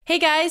Hey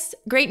guys,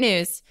 great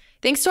news.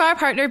 Thanks to our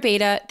partner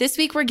Beta, this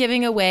week we're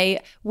giving away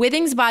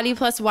Withings Body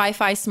Plus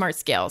Wi-Fi Smart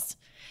Scales.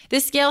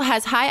 This scale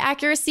has high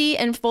accuracy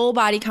and full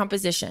body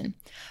composition.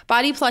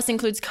 Body Plus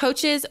includes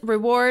coaches,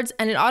 rewards,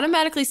 and it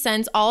automatically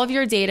sends all of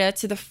your data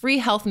to the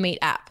free HealthMate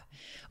app.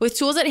 With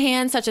tools at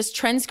hand such as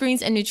trend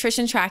screens and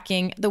nutrition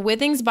tracking, the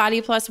Withings Body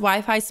Plus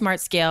Wi-Fi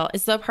Smart Scale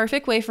is the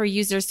perfect way for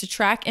users to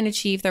track and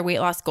achieve their weight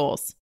loss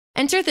goals.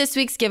 Enter this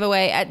week's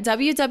giveaway at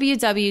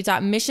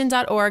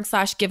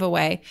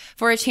www.mission.org/giveaway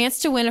for a chance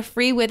to win a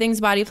free Withings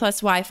Body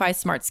Plus Wi-Fi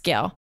Smart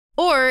Scale.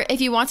 Or if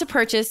you want to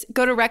purchase,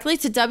 go directly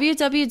to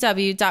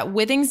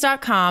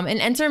www.withings.com and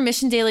enter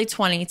Mission Daily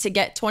 20 to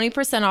get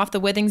 20% off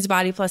the Withings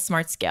Body Plus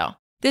Smart Scale.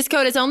 This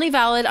code is only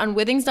valid on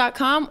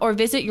withings.com or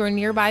visit your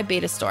nearby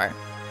Beta store.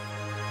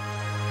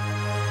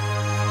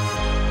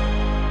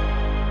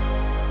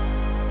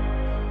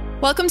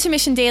 Welcome to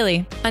Mission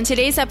Daily. On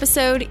today's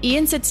episode,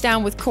 Ian sits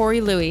down with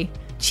Corey Louie,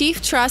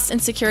 Chief Trust and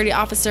Security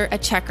Officer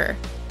at Checkr,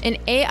 an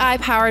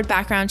AI-powered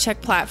background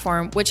check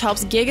platform which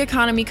helps gig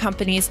economy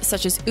companies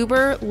such as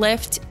Uber,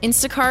 Lyft,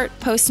 Instacart,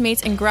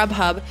 Postmates, and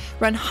Grubhub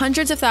run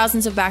hundreds of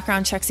thousands of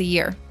background checks a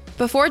year.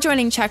 Before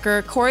joining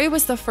Checkr, Corey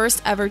was the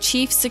first ever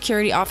Chief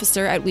Security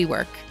Officer at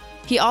WeWork.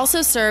 He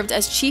also served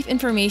as Chief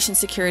Information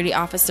Security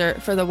Officer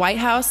for the White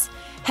House,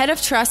 Head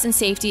of Trust and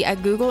Safety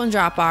at Google and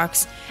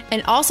Dropbox,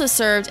 and also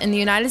served in the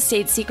United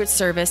States Secret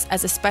Service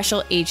as a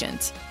special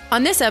agent.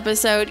 On this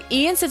episode,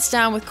 Ian sits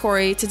down with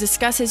Corey to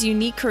discuss his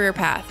unique career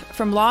path,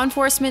 from law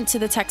enforcement to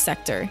the tech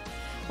sector,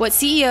 what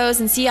CEOs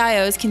and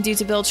CIOs can do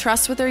to build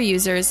trust with their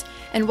users,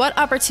 and what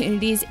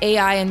opportunities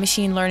AI and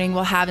machine learning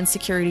will have in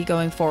security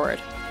going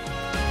forward.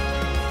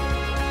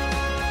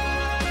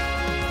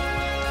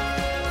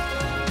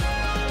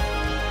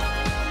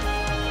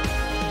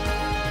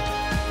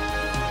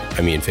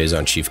 I'm Ian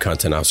Faison, Chief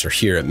Content Officer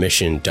here at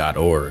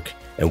Mission.org,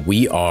 and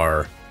we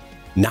are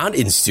not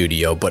in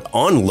studio, but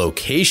on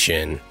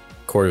location.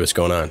 Corey, what's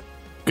going on?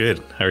 Good.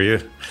 How are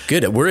you?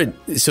 Good.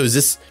 So is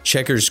this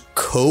Checkr's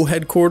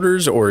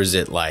co-headquarters, or is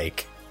it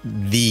like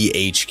the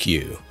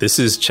HQ? This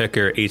is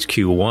Checkr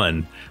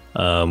HQ1.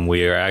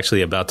 We are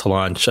actually about to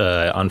launch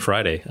on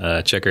Friday,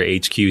 Checkr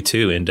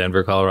HQ2 in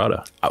Denver,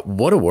 Colorado.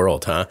 What a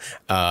world, huh?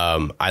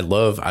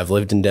 I've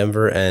lived in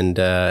Denver and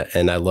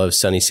I love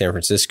sunny San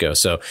Francisco.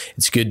 So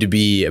it's good to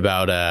be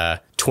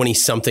about 20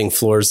 something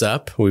floors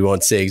up. We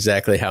won't say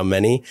exactly how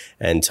many,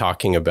 and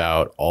talking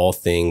about all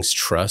things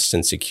trust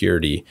and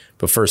security.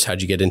 But first,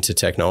 how'd you get into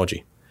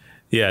technology?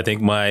 Yeah, I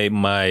think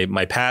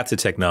my path to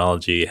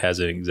technology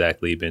hasn't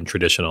exactly been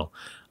traditional.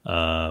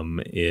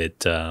 My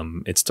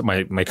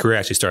career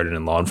actually started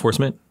in law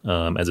enforcement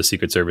as a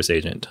Secret Service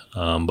agent.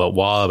 But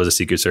while I was a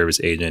Secret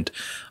Service agent,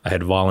 I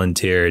had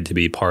volunteered to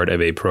be part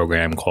of a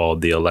program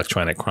called the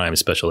Electronic Crime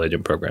Special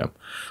Agent Program.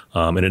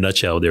 In a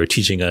nutshell, they were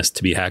teaching us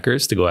to be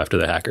hackers, to go after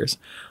the hackers.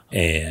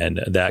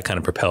 And that kind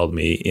of propelled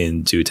me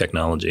into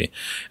technology.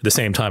 At the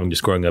same time,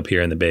 just growing up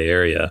here in the Bay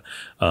Area,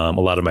 a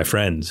lot of my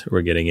friends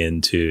were getting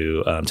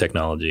into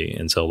technology.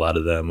 And so a lot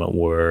of them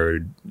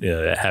were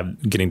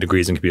getting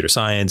degrees in computer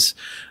science,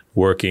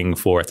 working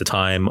for, at the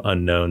time,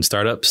 unknown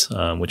startups,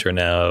 which are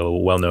now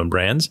well-known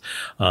brands.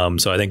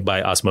 So I think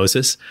by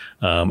osmosis,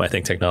 I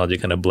think technology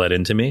kind of bled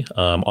into me.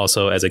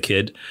 Also, as a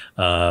kid,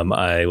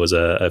 I was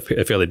a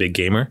fairly big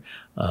gamer.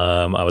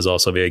 I was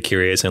also very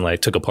curious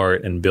and took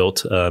apart and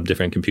built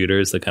different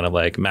computers to kind of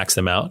max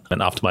them out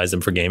and optimize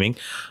them for gaming.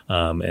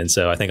 And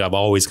so I think I've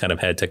always kind of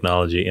had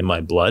technology in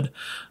my blood.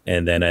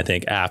 And then I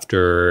think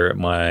after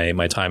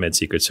my time at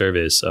Secret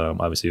Service,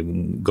 obviously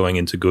going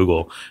into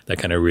Google, that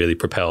kind of really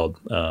propelled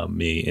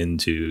me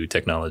into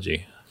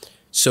technology.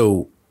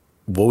 So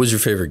what was your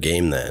favorite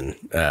game then,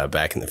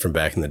 from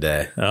back in the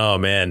day? Oh,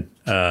 man.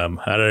 I don't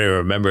even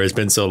remember. It's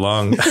been so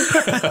long.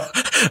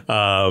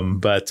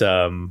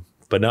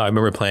 But no, I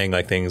remember playing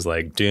things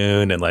like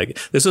Dune, and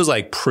this was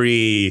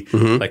pre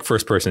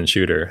first person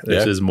shooter.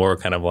 This is more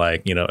kind of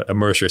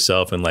immerse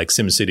yourself in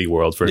SimCity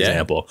world, for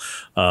example.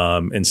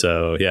 And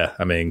so, I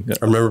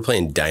remember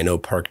playing Dino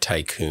Park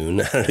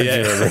Tycoon. I don't know if you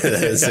remember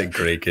that. It's a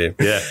great game.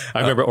 Yeah.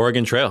 I remember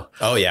Oregon Trail.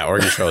 Oh yeah.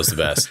 Oregon Trail was the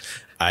best.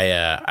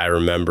 I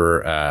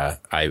remember,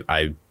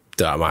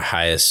 my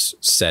highest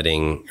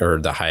setting,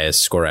 or the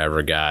highest score I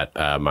ever got,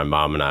 my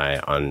mom and I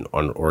on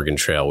Oregon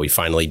Trail, we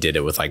finally did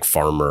it with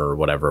Farmer or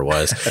whatever it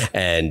was.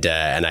 and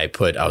I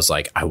was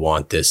like, I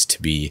want this to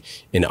be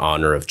in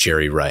honor of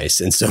Jerry Rice.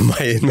 And so my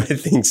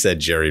thing said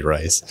Jerry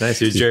Rice.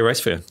 Nice. You're a Jerry Rice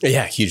fan.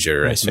 Yeah. Huge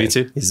Jerry Rice fan. Me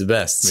too. He's the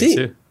best. Me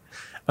too.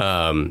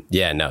 That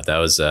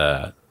was,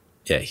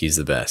 he's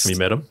the best. Have you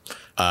met him?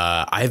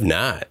 I have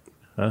not.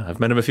 I've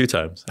met him a few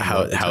times.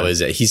 How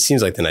is it? He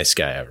seems like the nice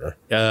guy ever.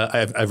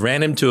 I've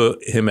ran into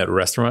him at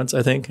restaurants,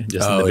 I think,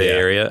 just in the Bay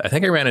Area. I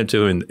think I ran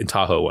into him in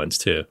Tahoe once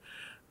too.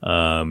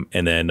 And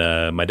then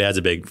my dad's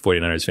a big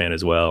 49ers fan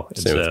as well. And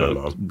Same with my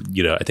mom.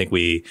 I think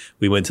we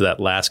went to that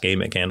last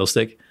game at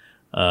Candlestick.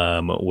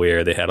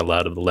 where they had a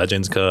lot of the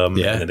legends come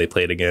Yeah. and then they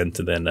played again.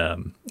 And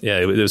then,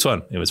 it was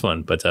fun. It was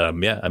fun. But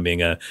I'm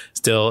being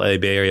still a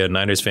Bay Area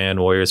Niners fan,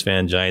 Warriors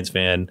fan, Giants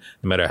fan,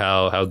 no matter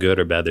how good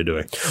or bad they're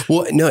doing.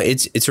 Well, no,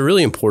 it's a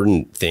really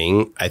important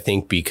thing, I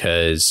think,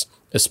 because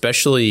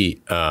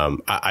especially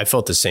I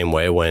felt the same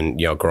way when,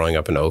 growing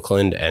up in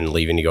Oakland and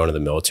leaving to go into the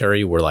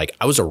military, where like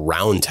I was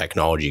around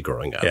technology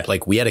growing up. Yeah.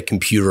 Like we had a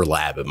computer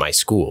lab at my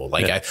school.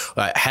 Like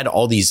I had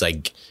all these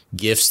like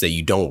gifts that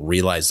you don't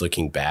realize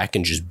looking back,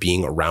 and just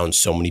being around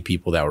so many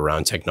people that were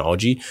around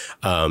technology.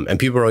 And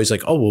people are always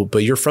like, oh, well, but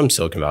you're from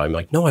Silicon Valley. I'm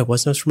like, no, I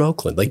wasn't. I was from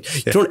Oakland.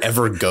 Like you don't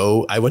ever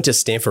go. I went to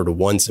Stanford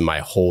once in my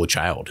whole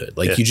childhood.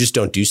 Like you just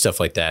don't do stuff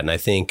like that. And I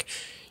think,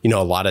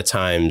 a lot of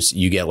times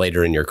you get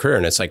later in your career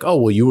and it's like, oh,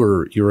 well, you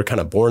were kind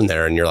of born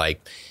there. And you're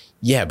like,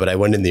 yeah, but I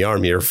went in the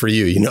Army, or for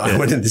you, I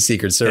went in the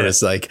Secret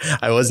Service. Like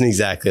I wasn't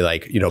exactly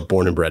like,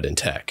 born and bred in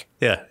tech.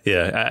 Yeah.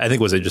 I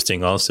think what's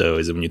interesting also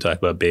is when you talk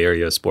about Bay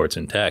Area sports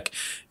and tech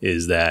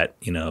is that,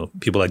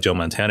 people like Joe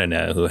Montana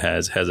now, who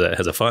has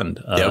a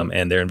fund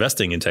and they're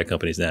investing in tech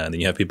companies now. And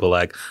then you have people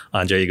like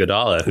Andre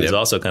Iguodala, who's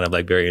also kind of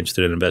like very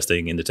interested in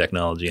investing into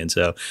technology. And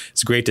so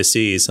it's great to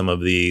see some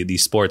of the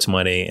sports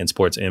money and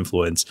sports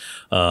influence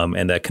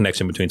and that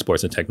connection between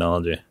sports and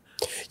technology.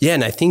 Yeah.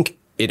 And I think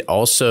it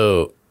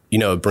also,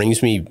 it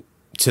brings me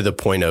to the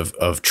point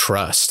of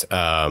trust,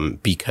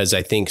 because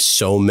I think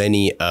so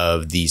many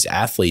of these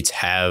athletes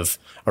have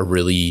a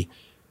really,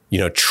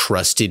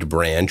 trusted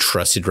brand,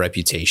 trusted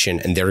reputation,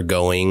 and they're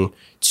going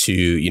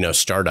to,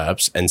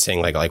 startups and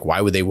saying like, why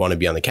would they want to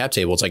be on the cap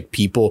table? It's like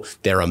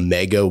they're a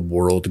mega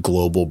world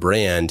global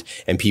brand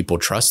and people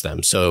trust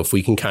them. So if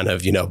we can kind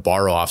of,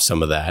 borrow off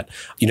some of that,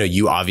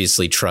 you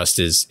obviously trust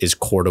is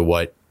core to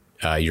what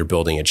you're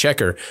building at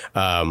Checkr.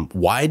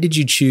 Why did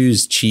you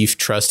choose Chief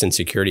Trust and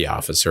Security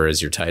Officer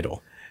as your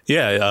title?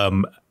 Yeah,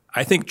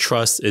 I think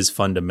trust is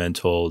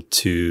fundamental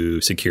to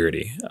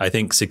security. I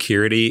think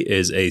security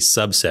is a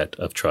subset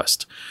of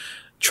trust.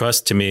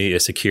 Trust to me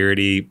is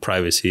security,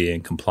 privacy,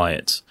 and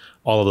compliance,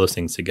 all of those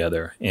things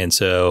together. And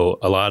so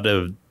a lot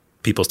of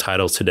people's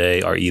titles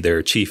today are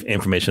either Chief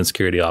Information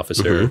Security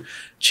Officer,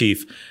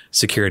 Chief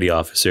Security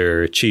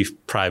Officer, Chief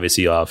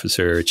Privacy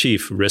Officer,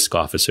 Chief Risk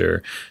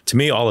Officer. To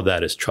me, all of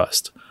that is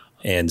trust.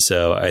 And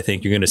so I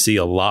think you're going to see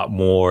a lot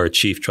more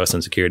Chief Trust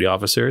and Security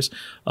Officers,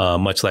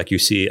 much like you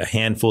see a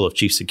handful of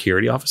Chief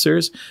Security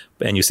Officers,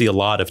 and you see a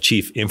lot of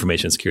Chief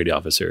Information Security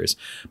Officers.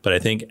 But I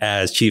think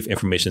as Chief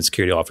Information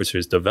Security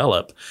Officers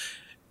develop,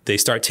 they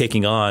start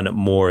taking on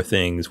more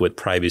things with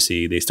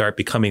privacy. They start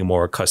becoming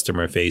more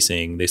customer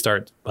facing. They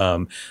start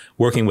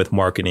working with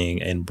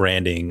marketing and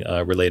branding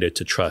related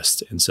to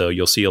trust. And so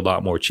you'll see a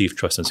lot more Chief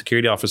Trust and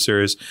Security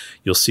Officers.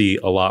 You'll see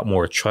a lot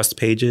more trust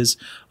pages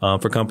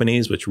for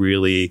companies, which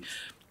really,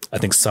 I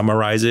think,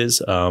 summarizes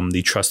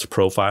the trust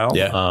profile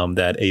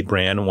that a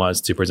brand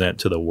wants to present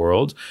to the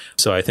world.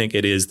 So I think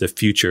it is the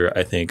future,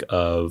 I think,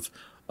 of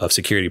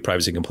security,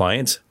 privacy, and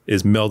compliance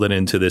is melded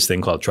into this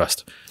thing called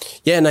trust.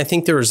 Yeah. And I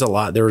think there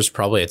was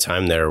probably a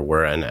time there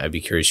where, and I'd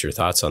be curious your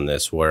thoughts on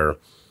this, where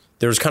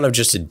there was kind of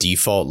just a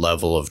default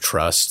level of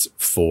trust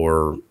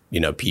for,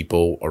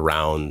 people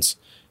around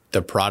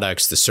the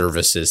products, the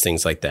services,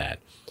 things like that.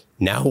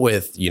 Now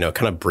with,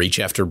 kind of breach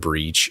after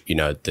breach,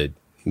 the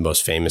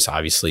most famous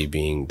obviously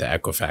being the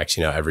Equifax,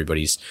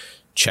 everybody's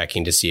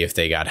checking to see if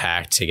they got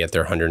hacked to get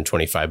their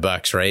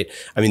 $125, right?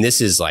 I mean,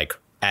 this is like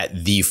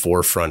at the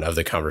forefront of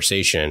the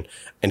conversation,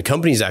 and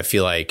companies, I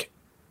feel like,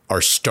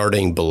 are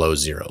starting below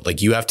zero. Like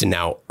you have to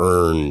now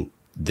earn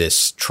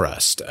this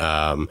trust.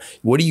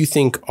 What do you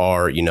think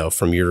are,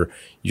 from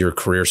your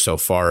career so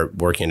far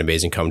working in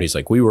amazing companies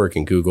like WeWork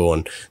and Google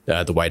and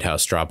the White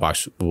House,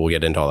 Dropbox, we'll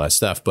get into all that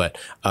stuff. But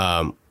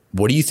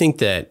what do you think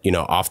that,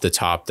 off the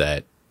top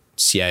that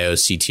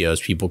CIOs,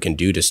 CTOs, people can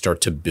do to start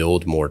to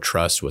build more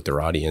trust with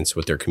their audience,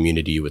 with their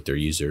community, with their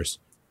users?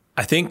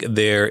 I think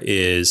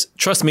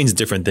trust means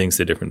different things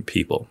to different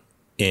people.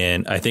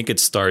 And I think it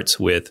starts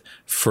with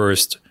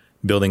first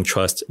building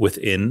trust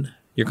within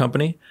your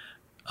company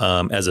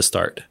as a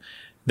start.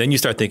 Then you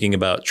start thinking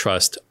about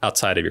trust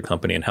outside of your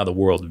company and how the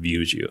world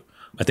views you.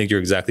 I think you're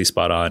exactly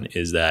spot on,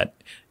 is that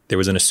there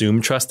was an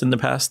assumed trust in the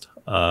past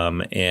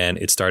and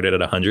it started at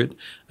 100.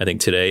 I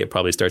think today it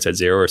probably starts at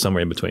 0 or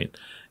somewhere in between.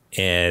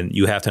 And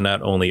you have to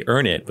not only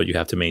earn it, but you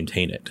have to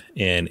maintain it.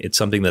 And it's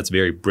something that's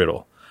very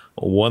brittle.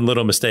 One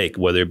little mistake,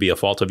 whether it be a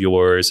fault of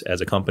yours as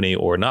a company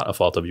or not a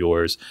fault of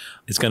yours,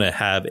 it's going to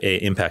have an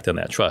impact on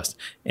that trust.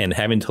 And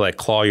having to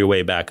claw your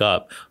way back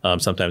up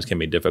sometimes can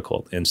be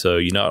difficult. And so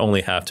you not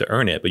only have to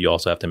earn it, but you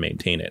also have to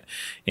maintain it.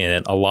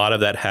 And a lot of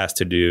that has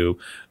to do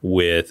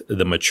with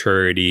the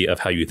maturity of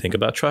how you think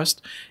about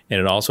trust. And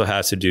it also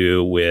has to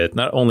do with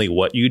not only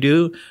what you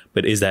do,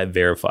 but is that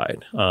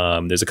verified?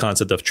 There's a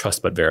concept of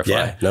trust but verify.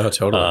 Yeah, no,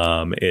 totally.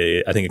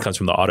 I think it comes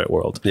from the audit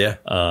world. Yeah.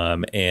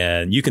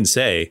 And you can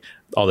say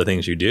all the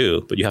things you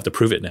do, but you have to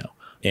prove it now.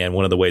 And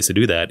one of the ways to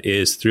do that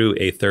is through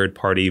a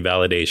third-party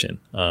validation,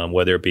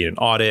 whether it be an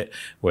audit,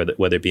 whether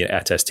it be an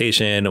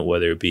attestation,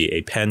 whether it be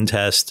a pen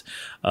test,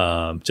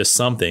 just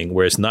something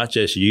where it's not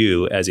just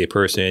you as a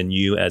person,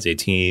 you as a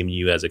team,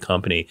 you as a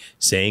company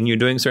saying you're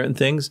doing certain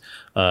things.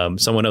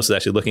 Someone else is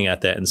actually looking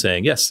at that and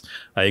saying, yes,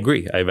 I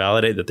agree. I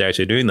validate that they're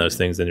actually doing those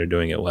things and they're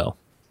doing it well.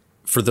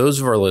 For those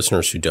of our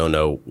listeners who don't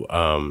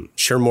know,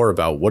 share more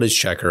about what is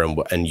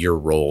Checkr and your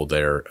role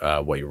there,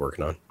 what you're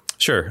working on.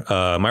 Sure.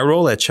 My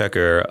role at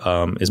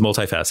Checkr is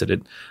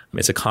multifaceted.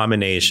 It's a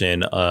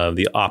combination of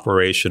the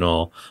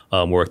operational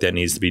work that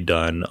needs to be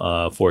done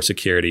for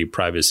security,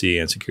 privacy,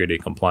 and security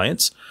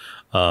compliance.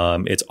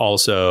 It's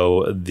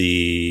also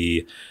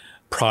the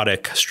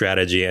product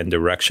strategy and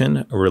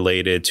direction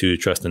related to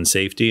trust and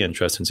safety and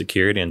trust and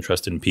security and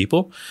trust in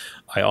people.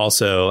 I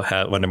also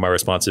have under my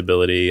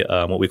responsibility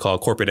what we call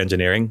corporate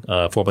engineering,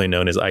 formerly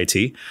known as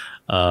IT,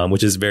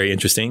 which is very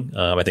interesting.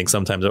 I think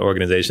sometimes in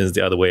organizations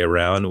the other way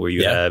around, where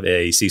you have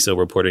a CISO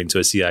reporting to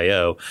a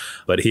CIO,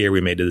 but here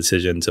we made the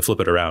decision to flip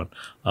it around,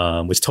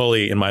 which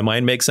totally, in my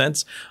mind, makes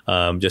sense,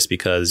 just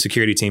because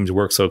security teams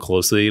work so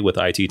closely with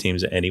IT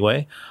teams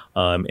anyway.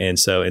 And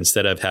so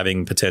instead of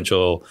having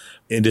potential,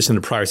 in addition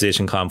to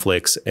prioritization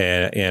conflicts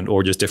and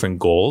or just different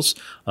goals,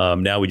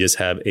 now we just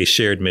have a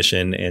shared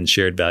mission and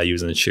shared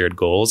values and shared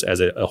goals as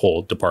a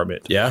whole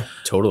department. Yeah,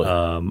 totally.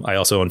 I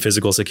also own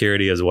physical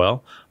security as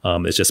well.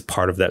 It's just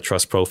part of that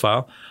trust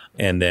profile.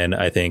 And then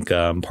I think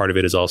part of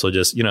it is also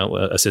just,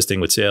 assisting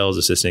with sales,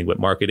 assisting with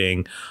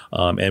marketing,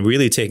 and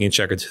really taking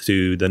Checkr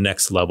to the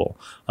next level.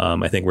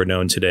 I think we're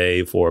known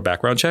today for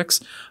background checks,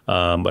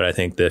 but I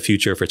think the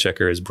future for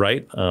Checkr is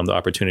bright. The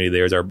opportunity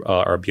there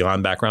are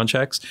beyond background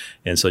checks.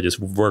 And so just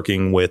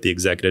working with the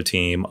executive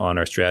team on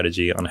our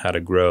strategy on how to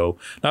grow,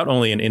 not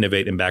only and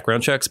innovate in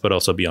background checks, but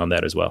also beyond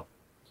that as well.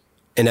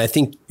 And I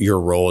think your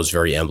role is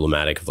very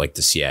emblematic of like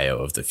the CIO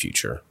of the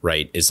future,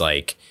 right? Is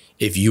like,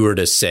 if you were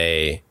to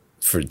say,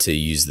 to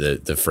use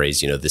the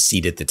phrase, the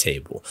seat at the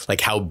table,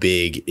 like how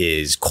big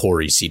is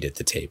Corey's seat at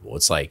the table?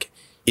 It's like,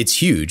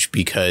 it's huge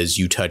because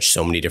you touch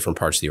so many different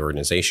parts of the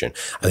organization.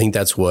 I think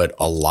that's what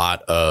a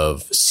lot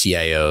of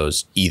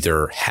CIOs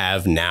either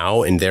have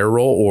now in their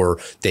role or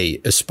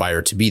they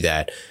aspire to be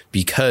that,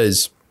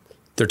 because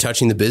they're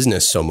touching the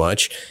business so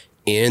much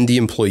and the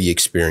employee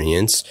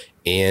experience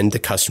and the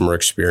customer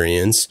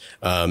experience,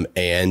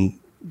 and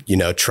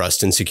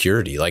trust and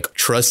security. Like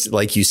trust,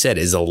 like you said,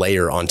 is a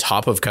layer on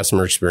top of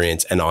customer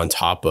experience and on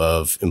top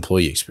of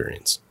employee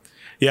experience.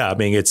 Yeah, I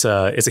mean, it's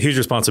a huge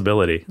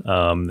responsibility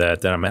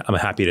that I'm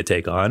happy to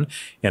take on.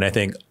 And I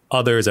think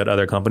others at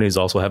other companies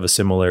also have a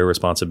similar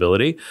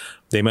responsibility.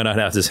 They may not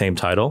have the same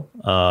title,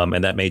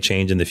 and that may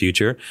change in the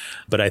future.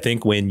 But I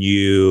think when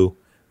you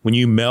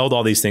meld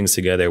all these things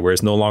together, where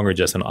it's no longer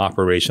just an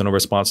operational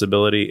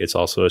responsibility, it's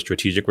also a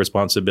strategic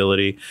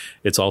responsibility.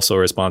 It's also a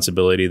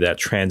responsibility that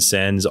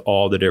transcends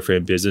all the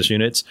different business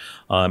units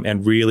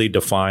and really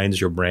defines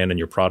your brand and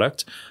your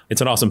product.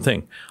 It's an awesome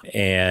thing.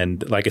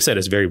 And like I said,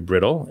 it's very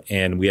brittle,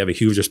 and we have a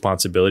huge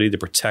responsibility to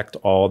protect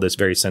all this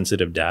very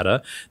sensitive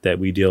data that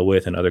we deal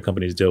with and other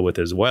companies deal with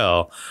as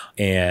well.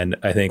 And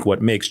I think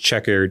what makes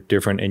Checkr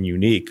different and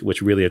unique,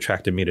 which really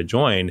attracted me to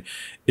join,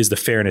 is the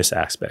fairness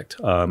aspect,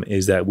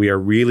 is that we are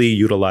really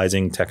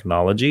utilizing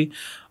technology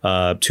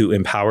to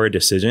empower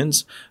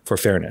decisions for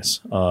fairness.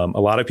 A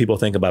lot of people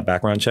think about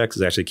background checks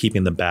as actually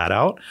keeping the bad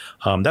out.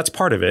 That's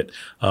part of it.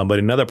 But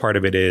another part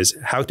of it is,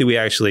 how do we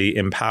actually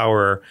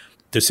empower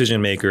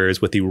decision makers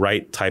with the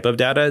right type of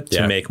data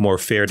to make more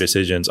fair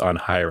decisions on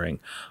hiring?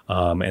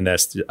 And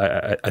that's,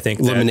 I think,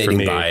 eliminating that for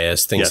me,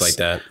 bias, things like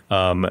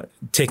that.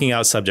 Taking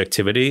out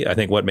subjectivity. I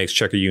think what makes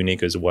Checkr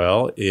unique as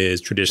well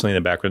is traditionally in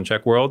the background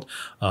check world,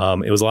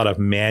 it was a lot of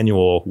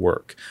manual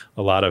work,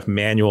 a lot of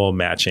manual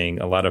matching,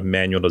 a lot of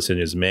manual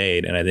decisions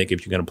made. And I think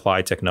if you can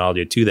apply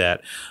technology to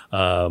that,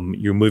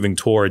 you're moving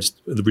towards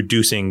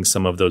reducing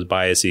some of those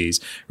biases,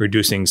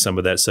 reducing some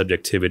of that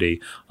subjectivity,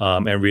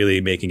 and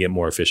really making it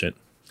more efficient.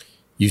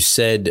 You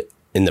said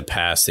in the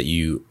past that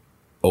you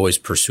always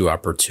pursue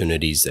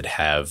opportunities that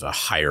have a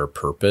higher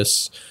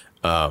purpose.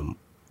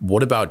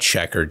 What about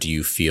Checkr do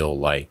you feel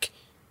like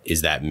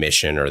is that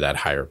mission or that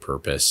higher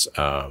purpose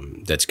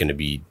that's going to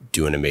be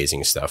doing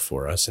amazing stuff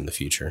for us in the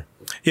future?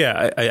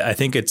 Yeah, I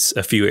think it's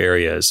a few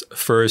areas.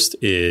 First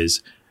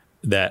is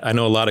that I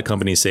know a lot of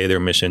companies say they're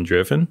mission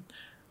driven.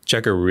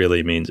 Checkr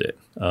really means it.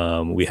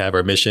 We have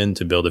our mission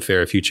to build a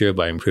fairer future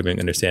by improving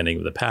understanding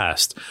of the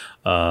past.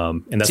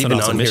 And that's even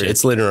on here.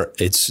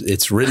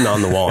 It's written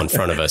on the wall in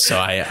front of us. So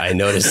I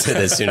noticed it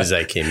as soon as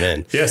I came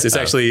in. Yes, it's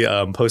actually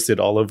posted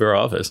all over our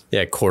office.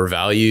 Yeah, core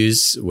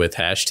values with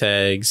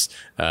hashtags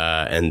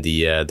and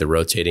the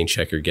rotating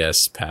Checkr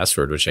guest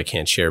password, which I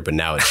can't share, but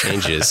now it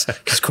changes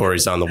because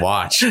Corey's on the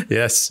watch.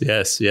 Yes.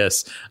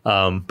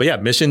 But yeah,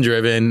 mission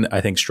driven. I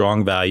think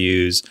strong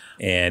values,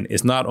 and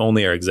it's not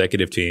only our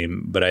executive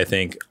team, but I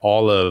think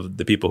all of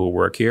the people who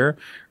work here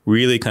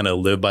really kind of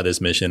live by this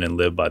mission and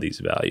live by these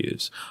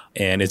values.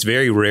 And it's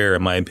very rare,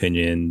 in my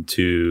opinion,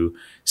 to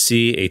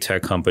see a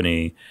tech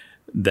company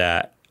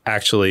that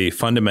actually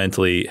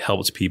fundamentally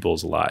helps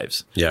people's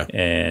lives. Yeah.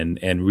 And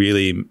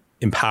really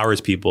empowers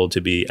people to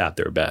be at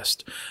their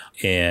best.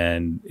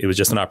 And it was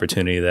just an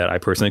opportunity that I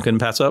personally couldn't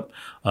pass up.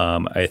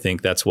 I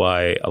think that's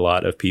why a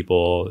lot of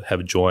people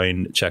have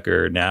joined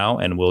Checkr now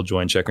and will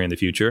join Checkr in the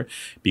future,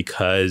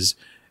 because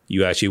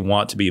you actually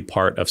want to be a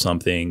part of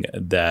something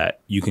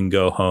that you can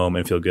go home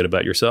and feel good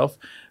about yourself,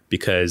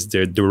 because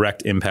their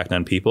direct impact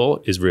on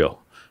people is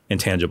real and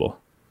tangible.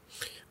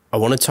 I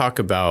want to talk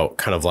about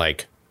kind of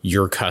like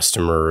your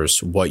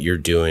customers, what you're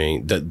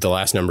doing. The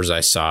last numbers I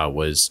saw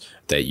was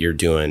that you're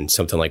doing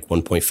something like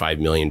 1.5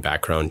 million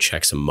background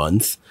checks a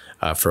month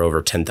for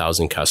over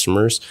 10,000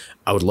 customers.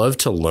 I would love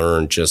to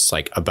learn just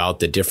like about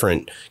the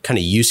different kind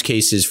of use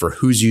cases for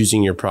who's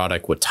using your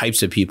product, what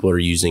types of people are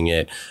using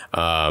it,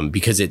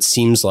 because it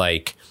seems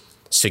like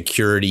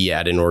security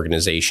at an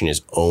organization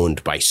is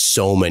owned by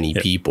so many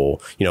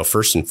people,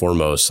 first and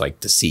foremost, like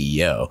the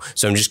CEO.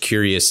 So I'm just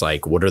curious,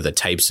 like, what are the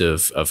types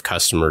of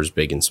customers,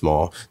 big and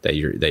small, that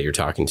you're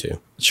talking to?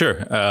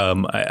 Sure.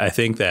 I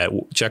think that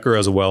Checkr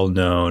is well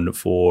known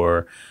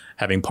for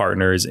having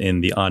partners in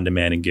the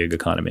on-demand and gig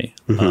economy.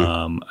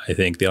 I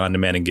think the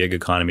on-demand and gig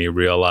economy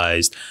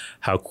realized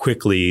how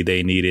quickly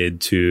they needed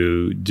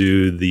to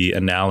do the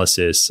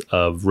analysis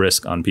of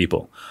risk on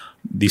people.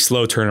 The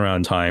slow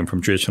turnaround time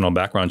from traditional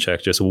background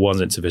checks just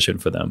wasn't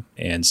sufficient for them.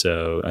 And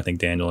so I think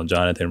Daniel and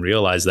Jonathan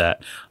realized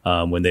that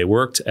when they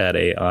worked at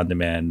a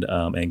on-demand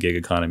and gig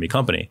economy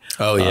company.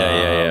 Oh,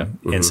 yeah.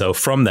 Mm-hmm. And so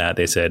from that,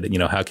 they said,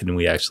 how can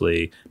we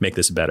actually make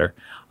this better?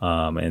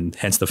 And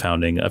hence the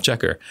founding of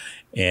Checkr.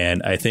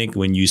 And I think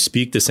when you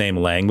speak the same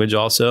language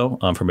also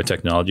from a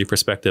technology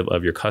perspective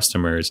of your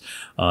customers,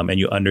 and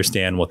you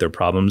understand what their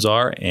problems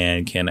are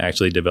and can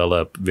actually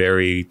develop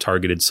very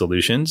targeted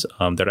solutions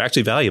that are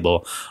actually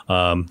valuable,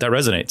 that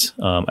resonates,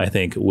 I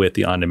think, with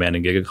the on-demand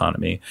and gig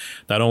economy.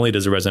 Not only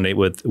does it resonate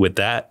with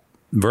that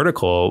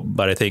vertical,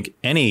 but I think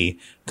any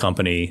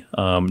company,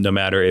 no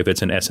matter if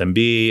it's an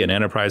SMB, an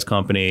enterprise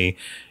company,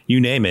 you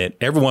name it,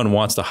 everyone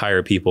wants to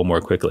hire people more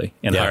quickly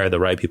and hire the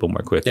right people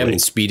more quickly. Yeah, I mean,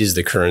 speed is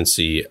the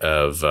currency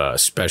of,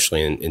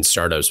 especially in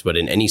startups, but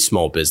in any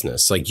small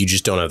business, like you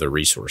just don't have the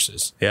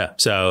resources. Yeah.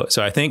 So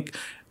I think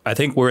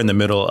we're in the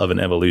middle of an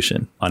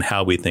evolution on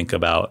how we think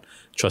about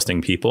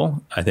trusting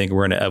people. I think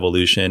we're in an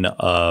evolution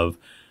of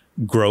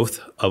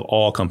growth of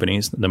all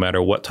companies, no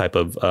matter what type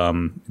of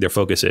their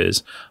focus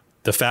is.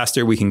 The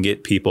faster we can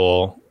get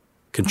people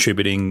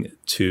contributing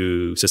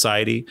to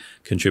society,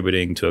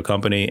 contributing to a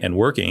company, and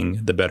working,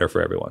 the better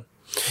for everyone.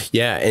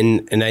 Yeah,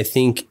 and I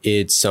think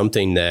it's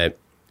something that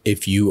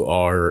if you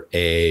are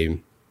a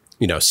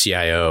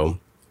CIO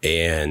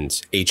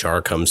and HR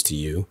comes to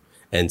you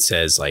and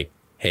says like,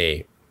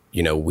 hey,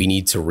 we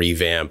need to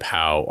revamp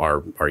how our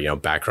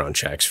background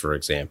checks, for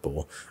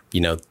example,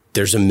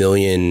 there's a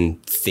million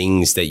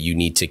things that you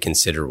need to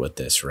consider with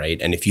this, right?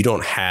 And if you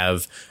don't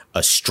have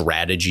a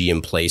strategy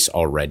in place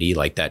already,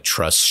 like that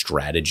trust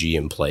strategy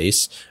in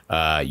place,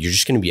 you're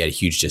just going to be at a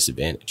huge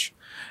disadvantage.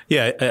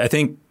 Yeah, I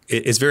think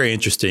it's very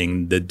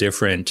interesting, the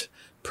different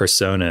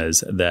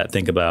personas that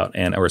think about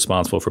and are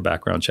responsible for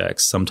background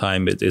checks.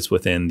 Sometimes it's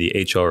within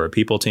the HR or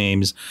people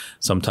teams.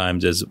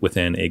 Sometimes it's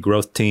within a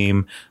growth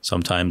team.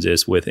 Sometimes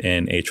it's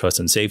within a trust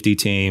and safety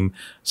team.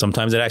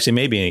 Sometimes it actually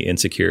may be in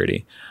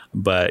security.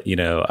 But,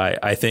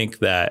 I think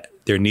that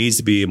there needs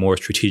to be more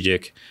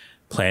strategic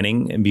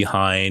planning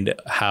behind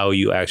how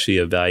you actually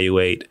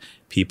evaluate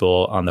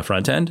people on the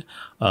front end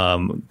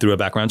through a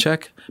background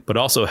check, but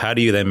also how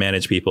do you then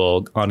manage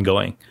people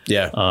ongoing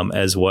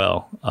as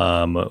well.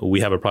 We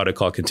have a product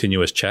called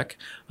Continuous Check,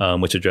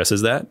 which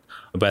addresses that.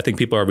 But I think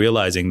people are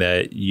realizing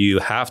that you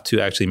have to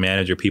actually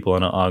manage your people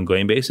on an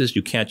ongoing basis.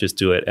 You can't just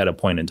do it at a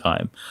point in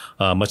time,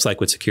 much like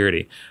with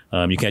security.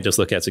 You can't just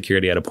look at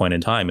security at a point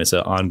in time. It's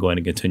an ongoing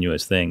and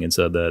continuous thing. And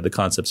so the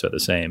concepts are the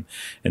same.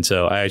 And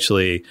so I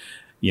actually,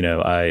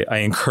 I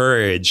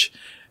encourage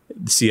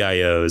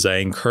CIOs, I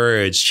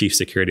encourage chief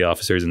security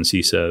officers and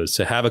CISOs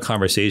to have a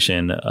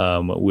conversation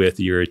with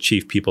your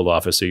chief people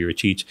officer, your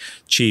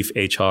chief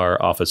HR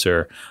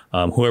officer,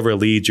 whoever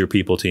leads your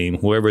people team,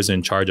 whoever's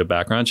in charge of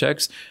background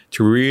checks,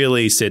 to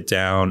really sit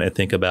down and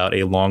think about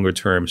a longer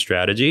term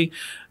strategy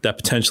that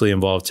potentially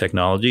involves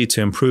technology to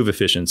improve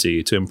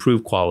efficiency, to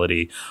improve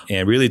quality,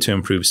 and really to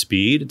improve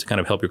speed to kind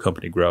of help your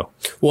company grow.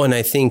 Well, and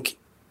I think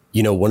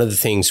one of the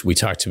things we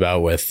talked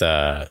about with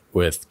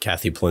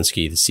Kathy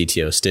Polinsky, the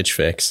CTO of Stitch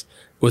Fix,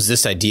 was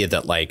this idea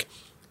that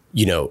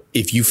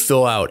if you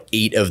fill out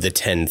 8 of the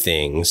 10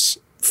 things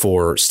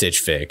for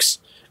Stitch Fix,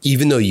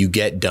 even though you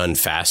get done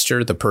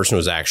faster, the person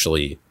was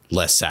actually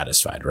less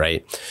satisfied,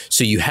 right?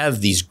 So you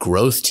have these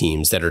growth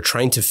teams that are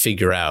trying to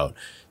figure out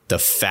the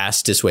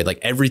fastest way, like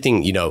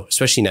everything,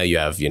 especially now you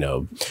have,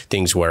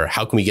 things where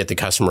how can we get the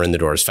customer in the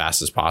door as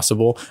fast as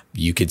possible?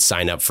 You could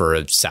sign up for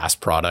a SaaS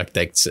product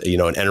that's,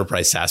 an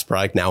enterprise SaaS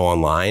product now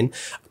online,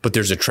 but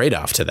there's a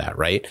trade-off to that,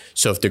 right?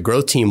 So if the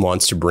growth team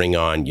wants to bring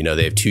on,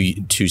 they have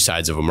two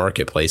sides of a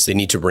marketplace, they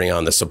need to bring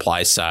on the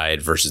supply side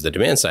versus the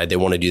demand side. They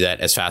want to do that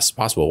as fast as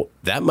possible.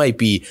 That might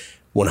be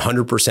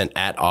 100%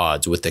 at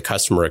odds with the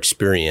customer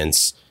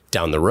experience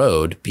down the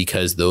road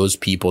because those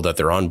people that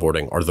they're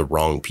onboarding are the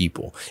wrong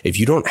people. If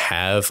you don't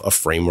have a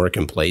framework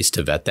in place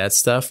to vet that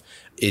stuff,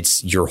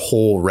 it's your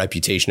whole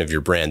reputation of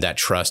your brand. That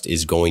trust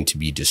is going to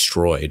be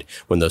destroyed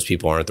when those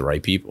people aren't the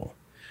right people.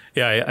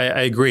 Yeah,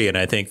 I agree. And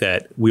I think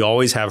that we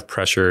always have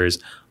pressures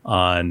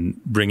on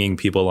bringing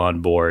people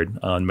on board,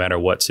 no matter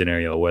what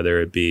scenario,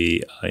 whether it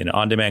be an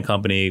on-demand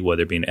company,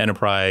 whether it be an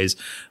enterprise,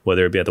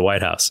 whether it be at the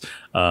White House.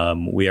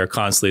 We are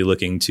constantly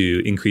looking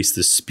to increase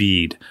the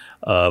speed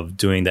of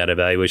doing that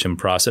evaluation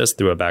process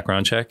through a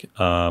background check,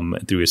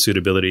 through a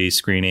suitability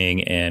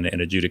screening and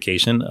an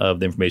adjudication of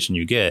the information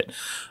you get.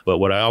 But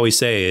what I always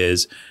say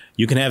is,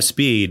 you can have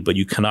speed, but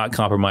you cannot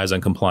compromise on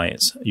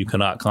compliance. You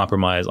cannot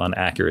compromise on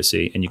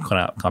accuracy, and you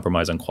cannot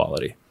compromise on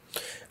quality.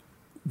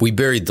 We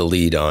buried the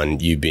lead on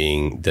you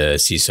being the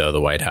CISO of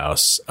the White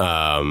House.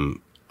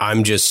 I'm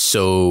just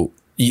so,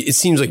 it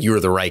seems like you were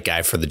the right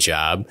guy for the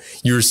job.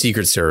 You're a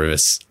Secret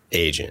Service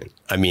agent.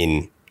 I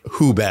mean,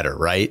 who better,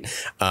 right?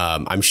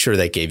 I'm sure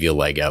that gave you a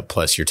leg up,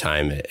 plus your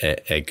time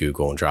at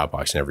Google and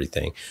Dropbox and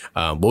everything.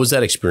 What was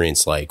that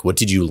experience like? What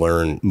did you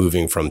learn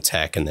moving from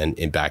tech and then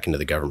back into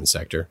the government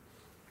sector?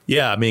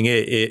 Yeah, I mean,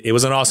 it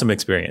was an awesome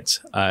experience.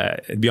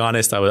 To be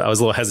honest, I was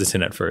a little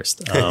hesitant at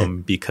first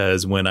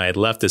because when I had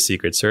left the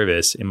Secret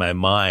Service, in my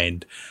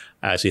mind,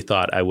 I actually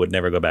thought I would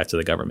never go back to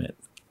the government.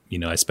 You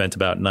know, I spent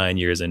about 9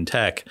 years in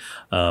tech,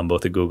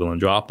 both at Google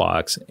and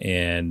Dropbox.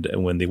 And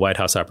when the White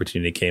House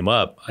opportunity came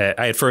up,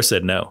 I at first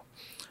said no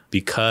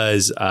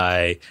because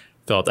I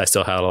felt I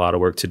still had a lot of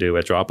work to do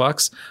at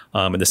Dropbox.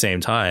 At the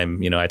same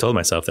time, you know, I told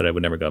myself that I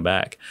would never go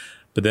back.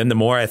 But then the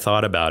more I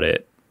thought about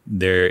it,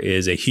 there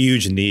is a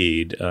huge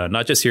need,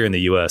 not just here in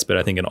the US, but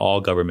I think in all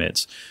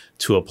governments,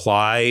 to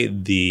apply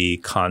the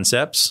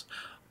concepts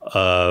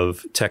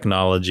of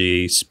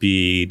technology,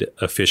 speed,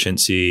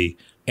 efficiency,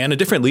 and a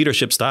different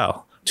leadership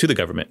style to the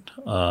government.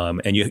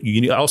 And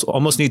you also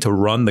almost need to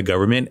run the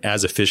government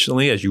as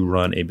efficiently as you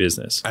run a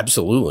business.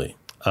 Absolutely.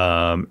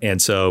 And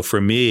so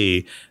for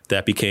me,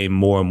 that became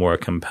more and more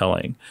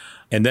compelling.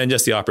 And then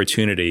just the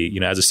opportunity, you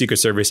know, as a Secret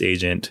Service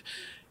agent,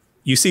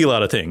 you see a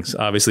lot of things.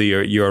 Obviously,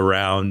 you're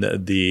around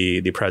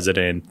the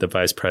president, the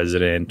vice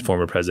president,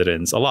 former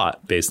presidents a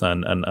lot based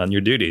on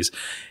your duties.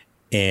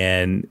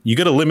 And you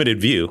get a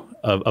limited view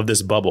of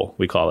this bubble,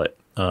 we call it,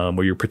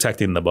 where you're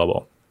protecting the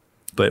bubble.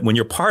 But when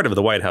you're part of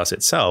the White House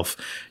itself,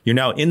 you're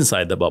now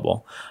inside the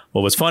bubble.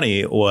 What was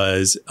funny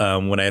was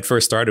when I had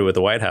first started with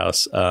the White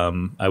House,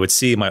 I would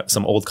see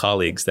some old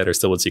colleagues that are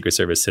still with Secret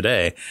Service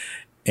today.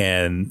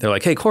 And they're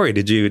like, "Hey, Corey,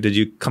 did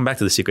you come back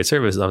to the Secret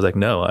Service?" And I was like,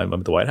 "No, I'm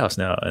at the White House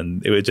now."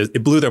 And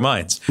it blew their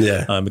minds.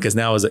 Yeah. Because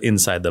now I was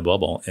inside the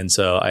bubble. And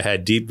so I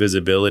had deep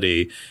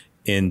visibility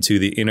into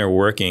the inner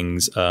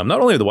workings,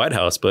 not only of the White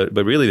House, but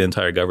really the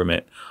entire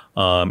government.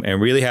 And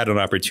really had an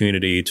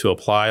opportunity to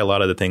apply a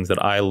lot of the things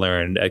that I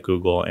learned at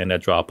Google and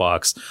at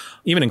Dropbox,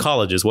 even in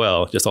college as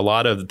well. Just a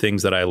lot of the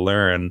things that I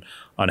learned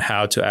on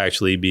how to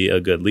actually be a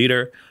good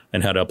leader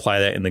and how to apply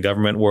that in the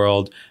government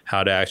world,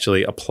 how to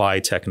actually apply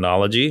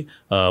technology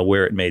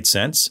where it made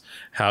sense,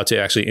 how to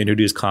actually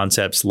introduce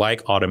concepts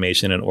like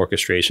automation and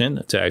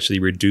orchestration to actually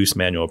reduce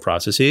manual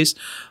processes.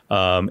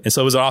 And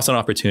so it was an awesome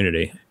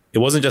opportunity. It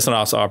wasn't just an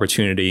awesome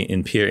opportunity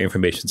in peer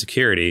information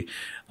security.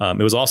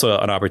 It was also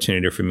an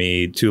opportunity for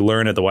me to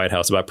learn at the White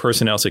House about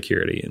personnel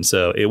security. And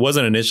so it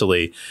wasn't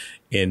initially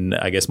in,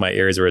 I guess, my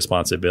areas of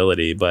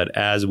responsibility, but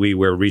as we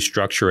were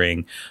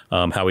restructuring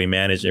how we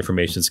manage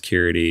information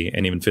security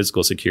and even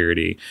physical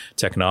security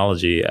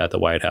technology at the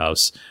White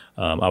House,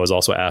 I was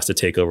also asked to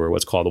take over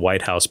what's called the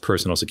White House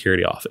Personal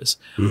Security Office.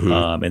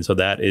 Mm-hmm. And so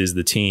that is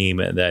the team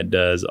that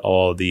does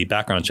all the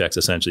background checks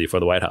essentially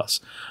for the White House.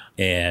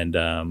 And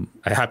I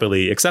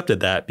happily accepted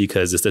that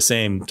because it's the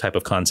same type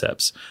of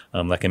concepts.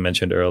 Like I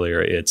mentioned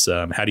earlier, it's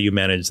how do you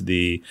manage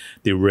the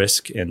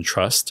risk and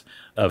trust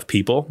of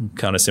people,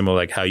 kind of similar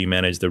like how you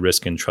manage the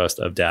risk and trust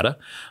of data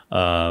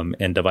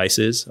and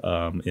devices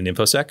in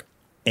InfoSec.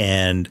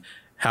 And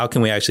how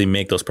can we actually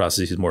make those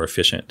processes more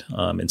efficient?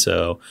 And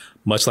so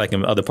much like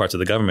in other parts of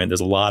the government,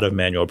 there's a lot of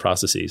manual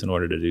processes in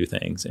order to do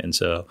things. And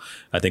so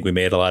I think we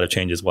made a lot of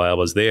changes while I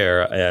was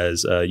there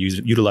as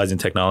utilizing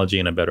technology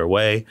in a better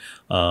way,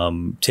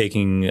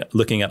 looking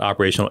at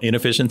operational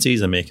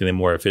inefficiencies and making them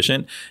more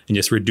efficient and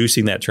just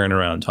reducing that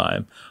turnaround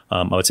time.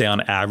 I would say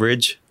on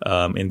average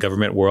in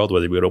government world,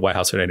 whether you go to White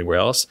House or anywhere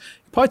else,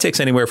 it probably takes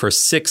anywhere for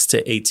 6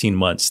 to 18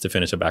 months to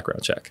finish a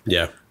background check.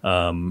 Yeah.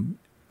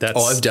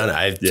 I've done it.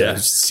 I've done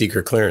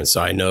secret clearance,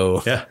 so I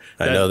know. Yeah,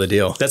 I know the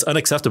deal. That's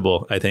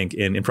unacceptable, I think,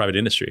 in private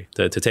industry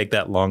to take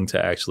that long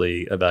to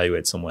actually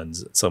evaluate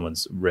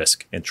someone's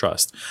risk and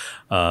trust.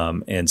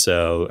 And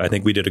so I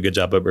think we did a good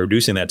job of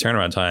reducing that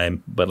turnaround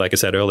time. But like I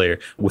said earlier,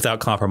 without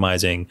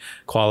compromising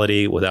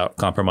quality, without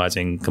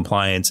compromising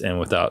compliance, and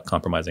without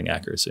compromising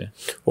accuracy.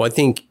 Well, I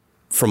think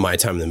from my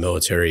time in the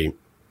military,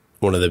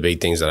 one of the big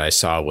things that I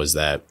saw was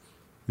that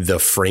the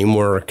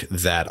framework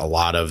that a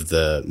lot of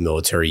the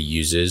military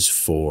uses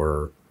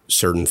for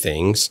certain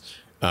things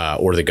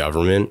or the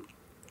government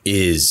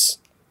is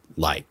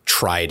like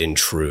tried and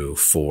true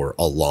for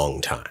a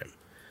long time.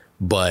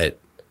 But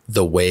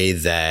the way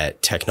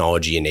that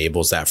technology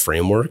enables that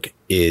framework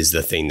is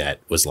the thing that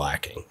was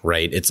lacking,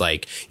 right? It's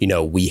like,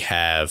 we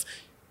have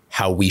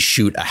how we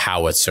shoot a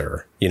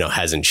howitzer,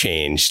 hasn't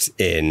changed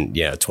in,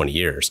 20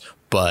 years,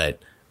 but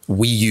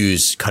we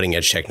use cutting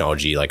edge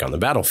technology like on the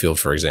battlefield,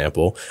 for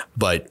example,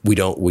 but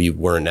we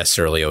weren't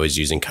necessarily always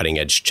using cutting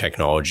edge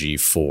technology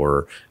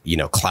for,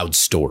 cloud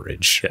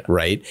storage. Yeah.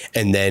 Right.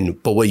 And then,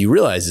 but what you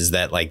realize is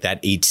that like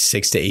that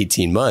 6 to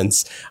 18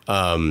 months,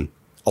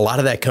 a lot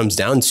of that comes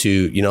down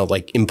to,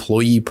 like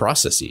employee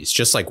processes,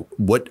 just like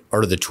what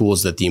are the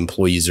tools that the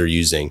employees are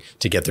using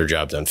to get their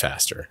job done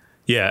faster?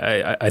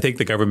 Yeah, I think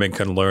the government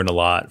can learn a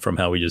lot from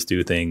how we just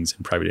do things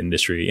in private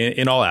industry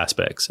in all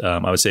aspects. I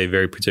would say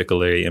very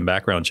particularly in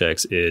background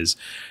checks is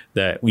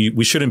that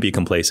we shouldn't be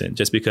complacent.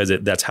 Just because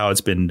that's how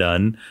it's been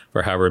done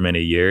for however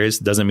many years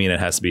doesn't mean it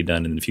has to be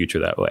done in the future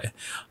that way.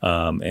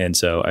 And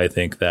so I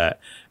think that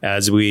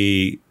as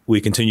we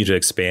continue to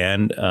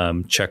expand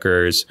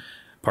Checker's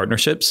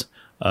partnerships,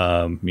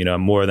 I'm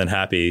more than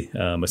happy,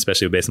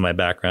 especially based on my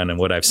background and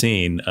what I've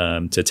seen,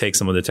 to take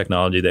some of the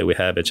technology that we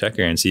have at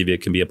Checker and see if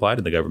it can be applied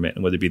in the government,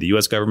 whether it be the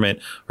U.S. government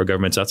or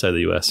governments outside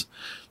the U.S.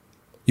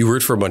 You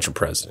worked for a bunch of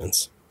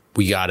presidents.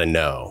 We got to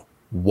know,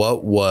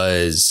 what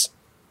was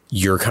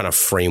your kind of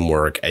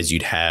framework as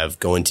you'd have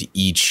go into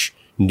each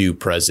new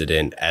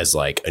president as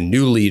like a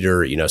new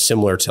leader,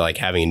 similar to like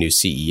having a new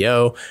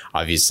CEO,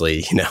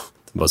 obviously,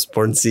 most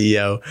important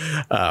CEO,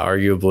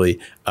 arguably.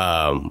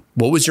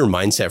 What was your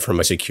mindset from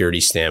a security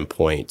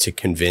standpoint to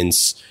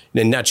convince,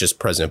 and not just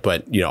president,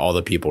 but all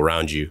the people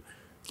around you,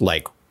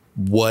 like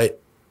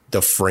what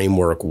the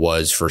framework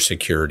was for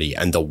security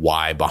and the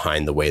why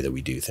behind the way that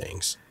we do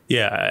things?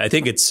 Yeah, I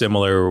think it's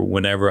similar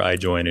whenever I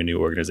join a new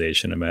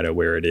organization, no matter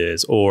where it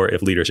is, or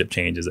if leadership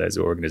changes as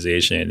an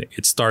organization.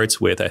 It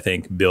starts with, I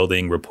think,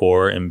 building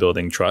rapport and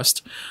building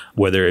trust,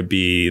 whether it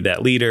be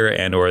that leader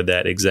and or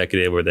that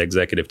executive or the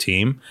executive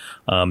team,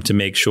 to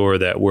make sure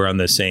that we're on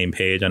the same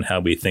page on how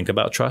we think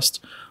about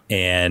trust.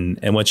 And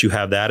once you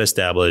have that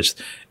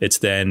established, it's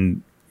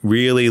then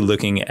really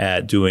looking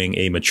at doing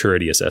a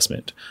maturity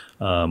assessment.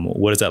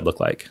 What does that look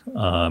like?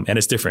 And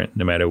it's different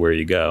no matter where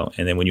you go.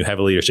 And then when you have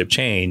a leadership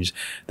change,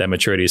 that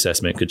maturity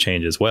assessment could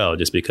change as well,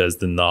 just because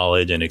the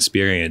knowledge and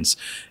experience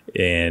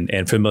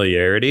and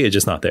familiarity is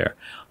just not there.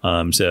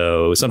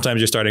 So sometimes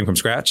you're starting from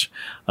scratch,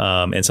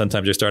 and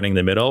sometimes you're starting in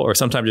the middle, or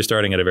sometimes you're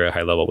starting at a very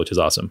high level, which is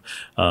awesome.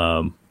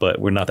 But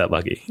we're not that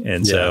lucky.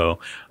 And so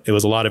it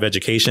was a lot of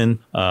education.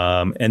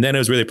 And then it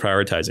was really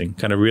prioritizing,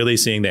 kind of really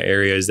seeing the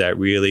areas that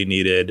really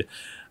needed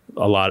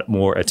a lot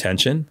more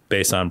attention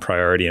based on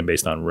priority and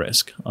based on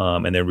risk.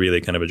 And then really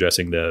kind of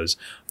addressing those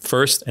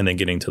first and then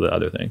getting to the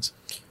other things.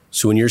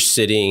 So when you're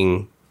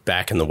sitting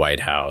back in the White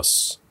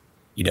House,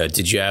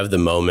 did you have the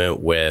moment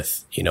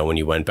with, when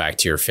you went back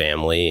to your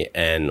family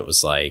and it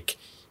was like,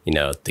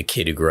 the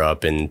kid who grew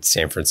up in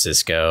San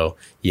Francisco,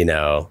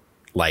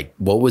 like,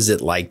 what was it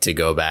like to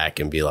go back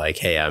and be like,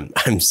 hey, I'm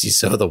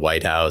CISO of the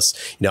White House?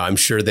 I'm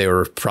sure they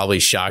were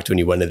probably shocked when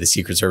you went to the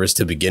Secret Service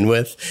to begin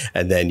with.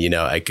 And then,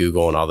 at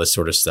Google and all this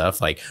sort of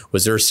stuff. Like,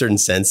 was there a certain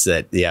sense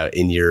that,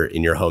 in your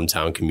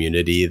hometown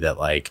community that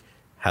like,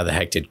 how the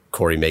heck did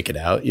Corey make it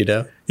out,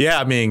 Yeah,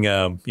 I mean,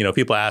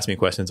 people ask me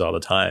questions all the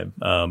time.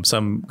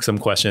 Some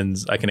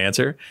questions I can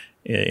answer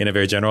in a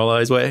very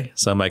generalized way.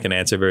 Some I can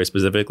answer very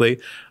specifically.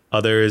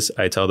 Others,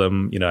 I tell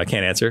them, I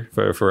can't answer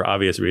for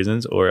obvious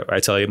reasons, or I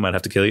tell you I might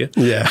have to kill you.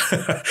 Yeah.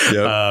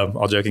 Yep.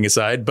 All joking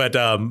aside. But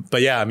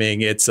yeah, I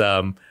mean, it's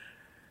a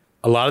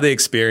lot of the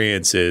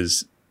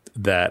experiences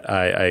that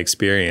I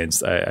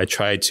experienced, I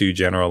try to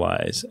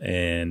generalize.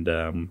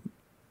 And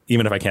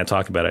even if I can't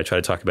talk about it, I try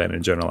to talk about it in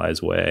a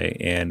generalized way.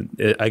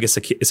 And I guess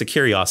it's a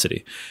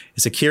curiosity.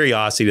 It's a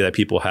curiosity that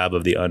people have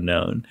of the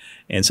unknown.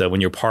 And so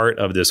when you're part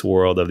of this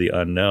world of the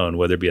unknown,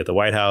 whether it be at the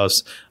White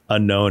House,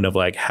 unknown of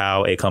like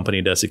how a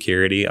company does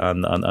security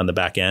on the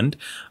back end,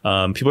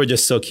 people are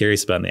just so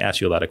curious about it, and they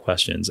ask you a lot of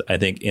questions. I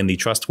think in the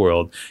trust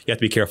world, you have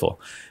to be careful,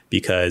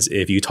 because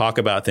if you talk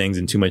about things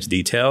in too much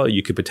detail,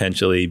 you could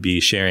potentially be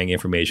sharing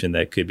information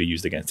that could be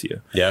used against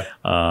you. Yeah.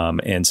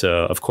 And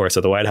so, of course,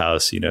 at the White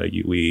House,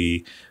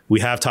 we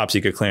have top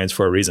secret clearance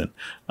for a reason,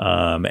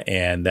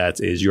 and that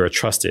is you are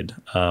trusted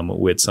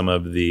with some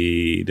of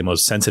the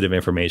most sensitive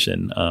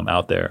information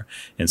out there,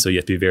 and so you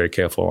have to be very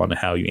careful on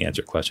how you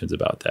answer questions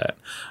about that.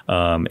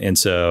 And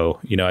so,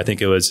 I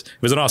think it was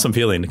an awesome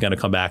feeling to kind of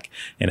come back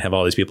and have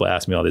all these people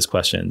ask me all these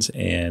questions,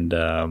 and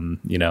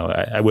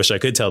I wish I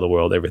could tell the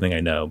world everything I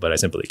know, but I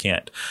simply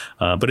can't.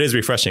 But it is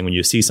refreshing when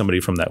you see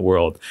somebody from that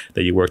world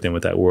that you worked in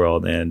with that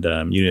world, and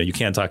you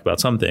can't talk about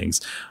some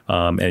things,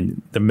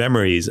 and the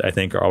memories I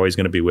think are always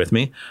going to be with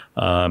me.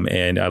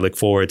 And I look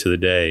forward to the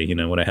day,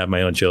 when I have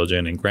my own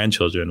children and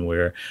grandchildren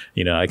where,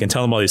 I can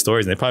tell them all these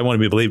stories and they probably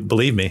want to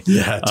believe me.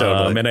 Yeah,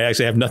 totally. And I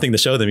actually have nothing to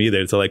show them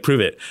either to like prove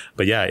it.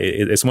 But yeah,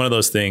 it's one of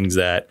those things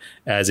that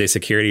as a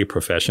security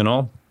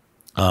professional,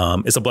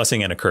 it's a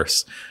blessing and a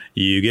curse.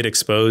 You get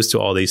exposed to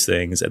all these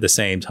things at the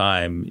same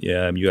time.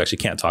 You actually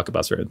can't talk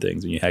about certain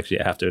things, and you actually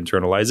have to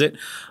internalize it.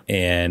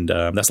 And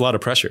that's a lot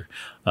of pressure.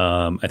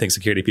 I think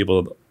security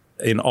people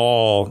in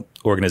all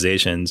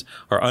organizations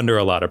are under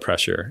a lot of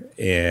pressure,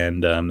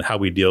 and how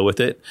we deal with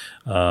it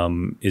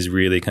is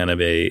really kind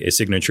of a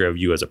signature of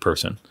you as a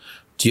person.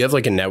 Do you have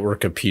like a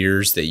network of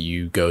peers that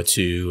you go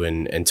to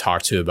and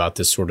talk to about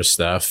this sort of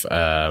stuff?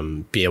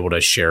 Be able to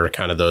share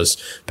kind of those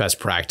best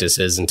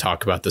practices and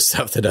talk about the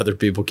stuff that other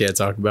people can't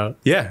talk about?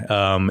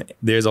 Yeah.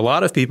 There's a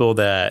lot of people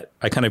that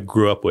I kind of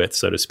grew up with,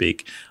 so to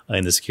speak,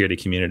 in the security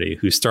community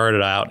who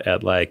started out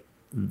at like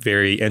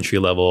very entry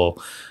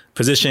level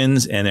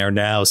positions and are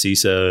now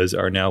CISOs,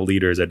 are now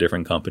leaders at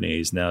different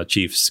companies, now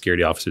chief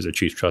security officers or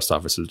chief trust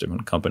officers at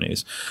different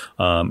companies.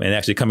 And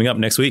actually coming up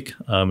next week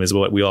is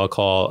what we all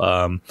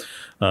call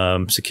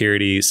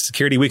Security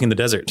Week in the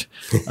Desert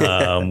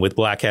with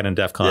Black Hat and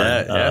DEF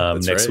CON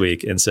next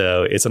week. And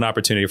so it's an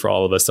opportunity for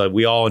all of us. So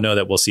we all know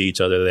that we'll see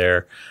each other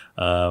there.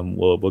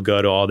 We'll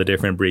go to all the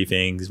different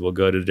briefings. We'll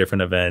go to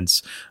different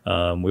events.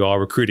 We're all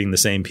recruiting the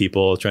same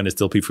people, trying to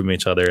steal people from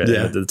each other,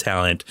 the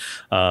talent.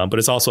 But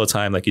it's also a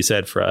time, like you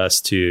said, for us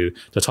to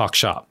talk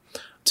shop,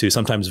 to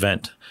sometimes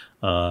vent.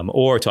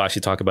 Or to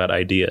actually talk about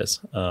ideas.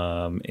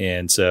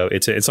 And so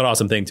it's an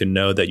awesome thing to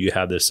know that you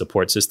have this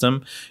support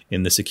system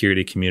in the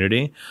security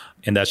community,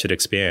 and that should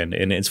expand.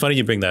 And it's funny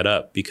you bring that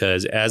up,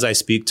 because as I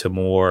speak to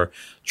more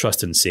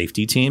trust and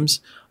safety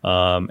teams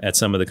at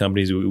some of the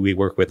companies we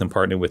work with and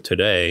partner with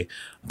today,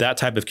 that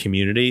type of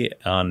community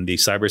on the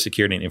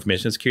cybersecurity and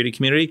information security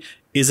community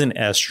isn't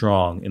as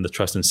strong in the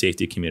trust and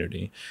safety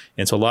community.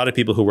 And so a lot of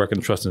people who work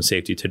in trust and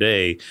safety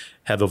today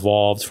have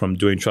evolved from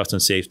doing trust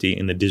and safety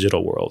in the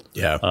digital world,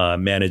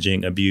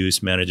 managing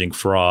abuse, managing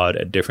fraud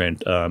at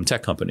different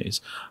tech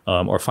companies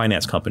or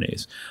finance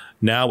companies.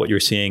 Now what you're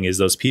seeing is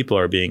those people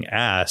are being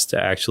asked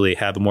to actually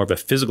have more of a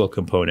physical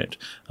component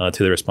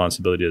to their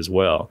responsibility as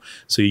well.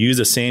 So you use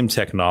the same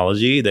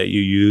technology that you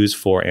use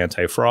for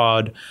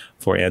anti-fraud,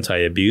 for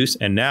anti-abuse,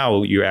 and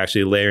now you're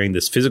actually layering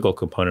this physical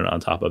component on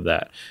top of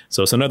that.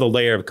 So it's another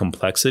layer of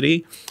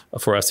complexity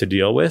for us to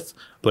deal with,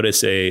 but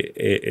it's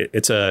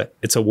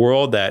a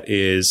world that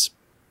is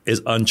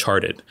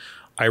uncharted.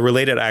 I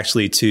relate it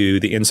actually to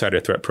the insider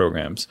threat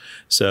programs.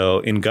 So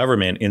in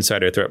government,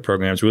 insider threat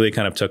programs really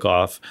kind of took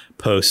off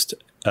post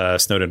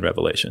Snowden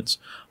revelations.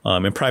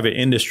 In private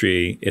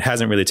industry, it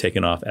hasn't really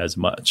taken off as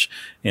much.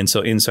 And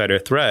so insider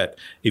threat,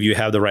 if you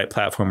have the right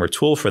platform or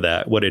tool for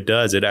that, what it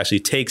does, it actually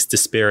takes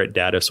disparate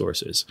data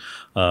sources,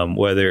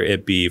 whether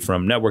it be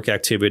from network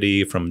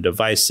activity, from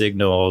device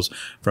signals,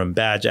 from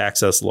badge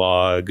access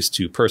logs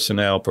to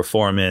personnel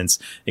performance.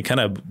 It kind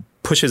of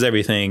pushes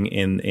everything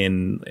in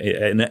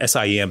an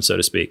SIEM, so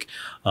to speak,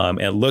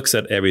 and looks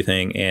at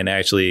everything and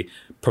actually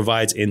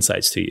provides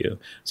insights to you.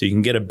 So you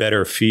can get a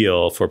better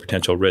feel for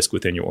potential risk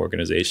within your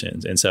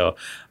organizations. And so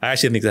I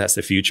actually think that's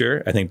the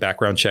future. I think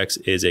background checks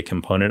is a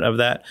component of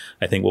that.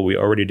 I think what we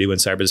already do in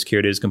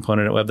cybersecurity is a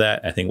component of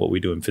that. I think what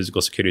we do in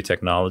physical security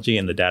technology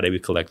and the data we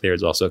collect there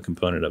is also a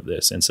component of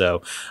this. And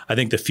so I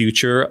think the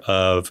future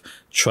of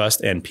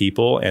trust and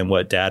people and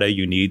what data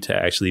you need to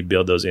actually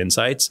build those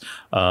insights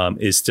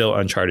is still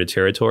uncharted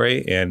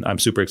territory. And I'm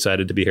super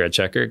excited to be here at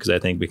Checkr because I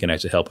think we can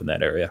actually help in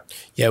that area.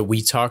 Yeah,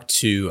 we talked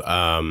to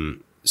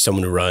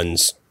someone who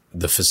runs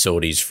the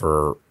facilities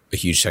for a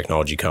huge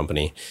technology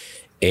company.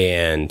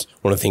 And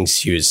one of the things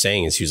he was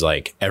saying is he was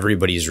like,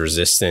 everybody's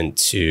resistant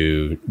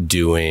to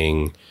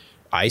doing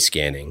eye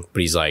scanning,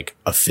 but he's like,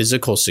 a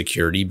physical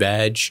security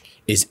badge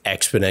is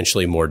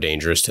exponentially more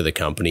dangerous to the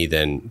company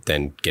than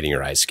getting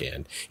your eyes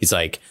scanned. He's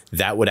like,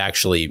 that would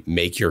actually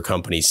make your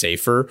company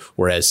safer.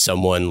 Whereas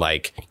someone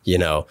like,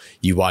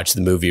 you watch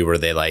the movie where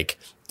they like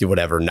do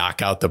whatever,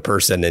 knock out the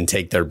person and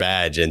take their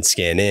badge and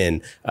scan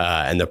in,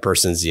 and the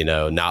person's,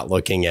 not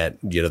looking at,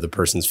 the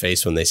person's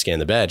face when they scan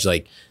the badge.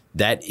 Like,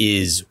 that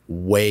is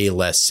way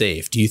less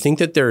safe. Do you think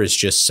that there is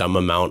just some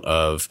amount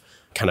of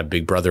kind of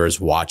Big Brother is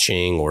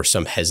watching or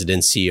some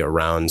hesitancy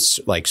around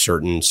like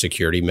certain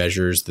security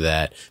measures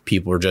that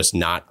people are just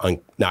not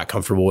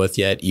comfortable with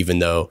yet, even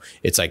though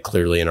it's like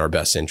clearly in our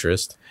best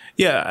interest?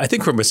 Yeah, I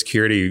think from a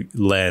security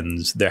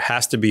lens, there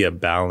has to be a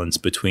balance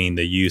between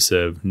the use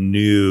of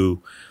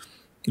new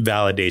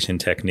validation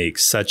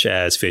techniques such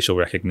as facial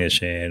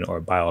recognition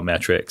or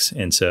biometrics.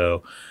 And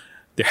so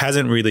there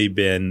hasn't really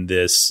been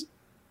this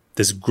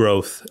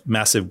growth,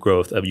 massive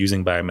growth of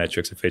using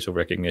biometrics and facial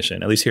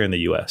recognition, at least here in the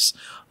US.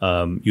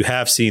 You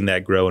have seen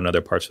that grow in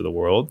other parts of the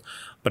world.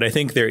 But I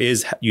think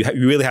you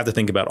really have to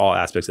think about all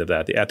aspects of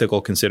that, the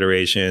ethical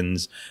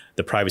considerations,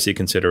 the privacy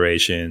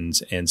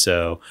considerations. And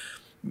so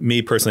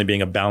me personally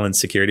being a balanced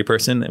security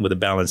person and with a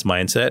balanced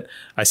mindset,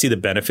 I see the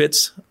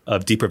benefits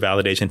of deeper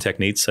validation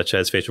techniques such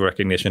as facial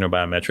recognition or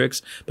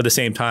biometrics. But at the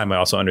same time, I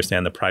also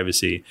understand the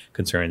privacy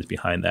concerns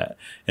behind that.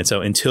 And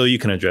so until you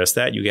can address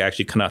that, you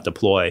actually cannot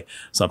deploy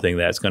something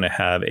that's going to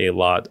have a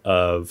lot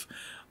of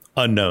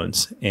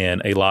unknowns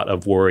and a lot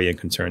of worry and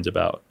concerns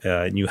about.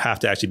 And you have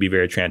to actually be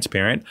very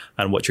transparent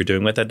on what you're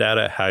doing with that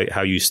data,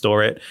 how you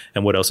store it,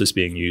 and what else is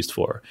being used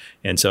for.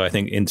 And so I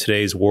think in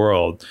today's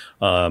world,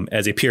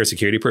 as a pure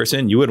security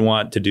person, you would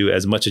want to do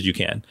as much as you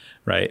can,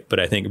 right?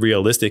 But I think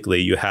realistically,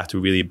 you have to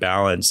really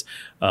balance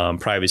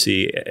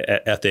privacy,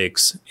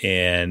 ethics,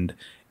 and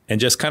And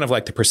just kind of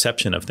like the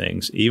perception of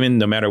things, even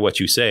no matter what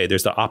you say,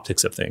 there's the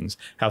optics of things,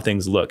 how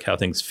things look, how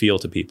things feel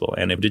to people.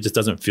 And if it just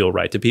doesn't feel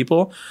right to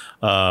people,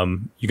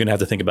 you're going to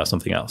have to think about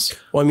something else.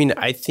 Well, I mean,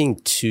 I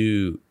think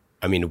too,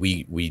 I mean,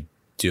 we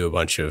do a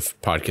bunch of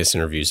podcast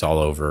interviews all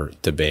over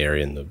the Bay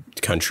Area and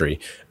the country.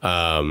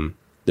 The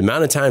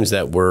amount of times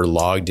that we're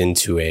logged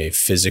into a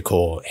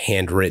physical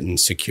handwritten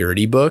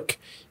security book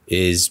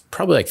is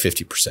probably like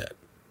 50%.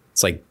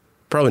 It's like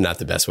probably not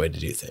the best way to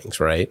do things,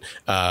 right?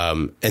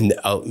 And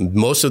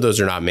most of those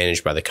are not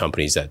managed by the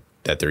companies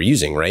that they're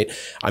using, right?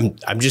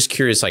 I'm just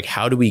curious, like,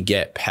 how do we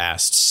get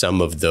past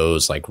some of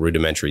those like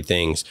rudimentary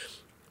things?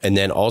 And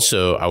then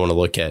also I want to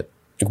look at,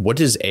 what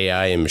does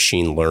AI and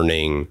machine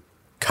learning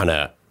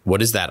what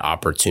does that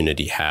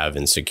opportunity have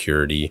in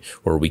security,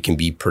 where we can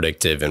be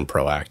predictive and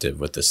proactive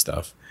with this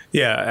stuff?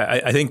 Yeah,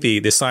 I think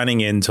the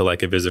signing into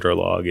like a visitor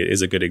log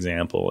is a good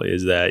example,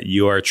 is that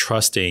you are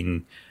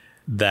trusting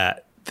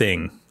that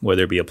thing,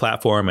 whether it be a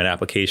platform, an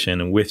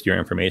application, with your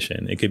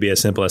information. It could be as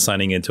simple as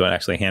signing into an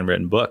actually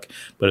handwritten book.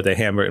 But if the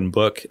handwritten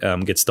book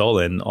gets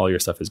stolen, all your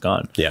stuff is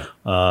gone. Yeah.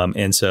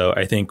 And so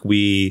I think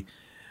we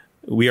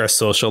are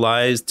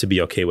socialized to be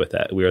okay with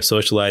that. We are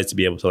socialized to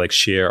be able to like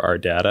share our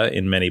data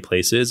in many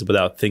places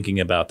without thinking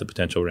about the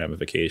potential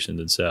ramifications.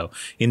 And so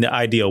in the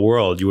ideal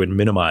world, you would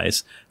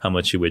minimize how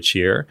much you would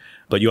share,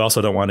 but you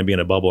also don't want to be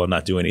in a bubble and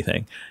not do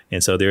anything.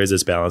 And so there is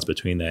this balance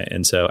between that.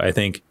 And so I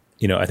think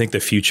the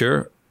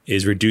future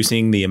is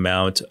reducing the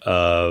amount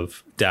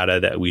of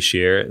data that we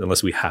share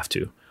unless we have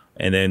to.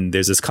 And then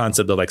there's this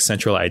concept of like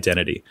central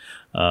identity.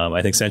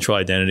 I think central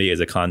identity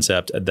is a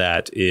concept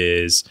that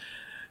is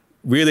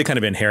really kind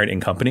of inherent in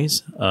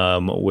companies,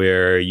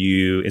 where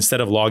you,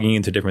 instead of logging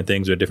into different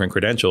things with different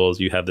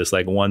credentials, you have this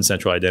like one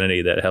central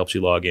identity that helps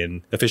you log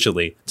in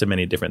efficiently to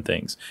many different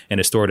things, and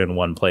it's stored in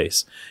one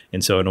place.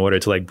 And so in order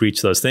to like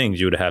breach those things,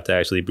 you would have to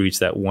actually breach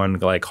that one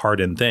like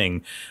hardened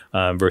thing,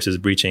 versus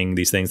breaching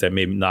these things that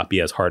may not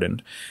be as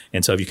hardened.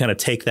 And so if you kind of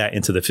take that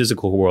into the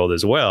physical world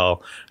as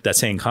well, that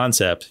same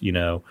concept,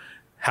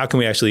 how can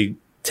we actually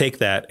take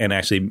that and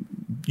actually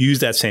use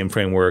that same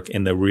framework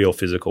in the real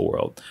physical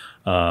world?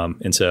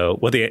 And so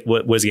what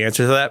was the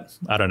answer to that?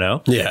 I don't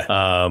know. Yeah.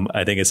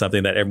 I think it's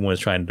something that everyone's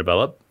trying to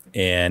develop.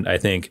 And I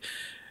think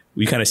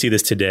we kind of see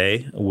this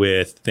today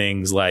with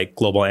things like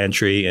global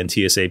entry and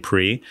TSA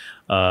pre,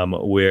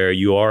 where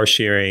you are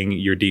sharing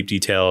your deep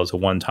details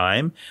one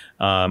time,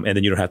 and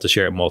then you don't have to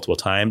share it multiple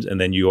times,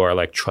 and then you are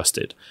like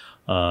trusted.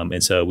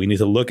 And so we need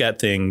to look at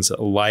things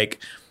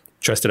like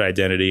trusted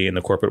identity in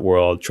the corporate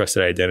world,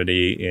 trusted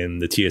identity in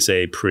the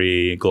TSA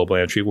pre-global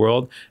entry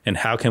world, and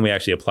how can we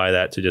actually apply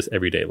that to just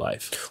everyday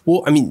life?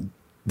 Well, I mean,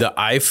 the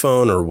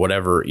iPhone or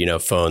whatever,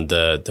 phone,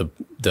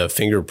 the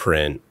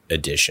fingerprint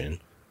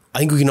edition, I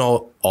think we can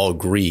all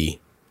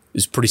agree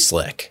is pretty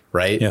slick,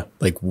 right? Yeah.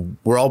 Like,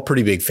 we're all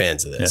pretty big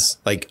fans of this,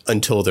 like,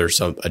 until there's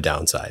a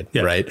downside,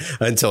 right?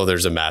 Until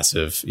there's a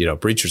massive,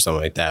 breach or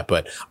something like that.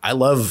 But I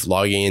love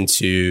logging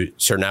into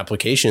certain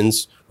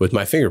applications with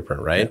my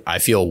fingerprint, right? Yeah. I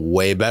feel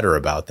way better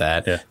about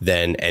that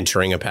than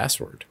entering a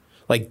password.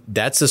 Like,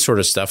 that's the sort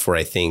of stuff where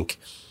I think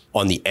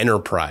on the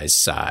enterprise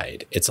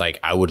side, it's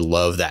like, I would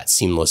love that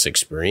seamless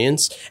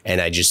experience.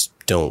 And I just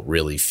don't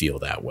really feel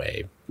that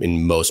way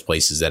in most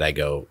places that I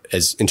go,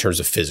 as in terms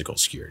of physical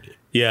security.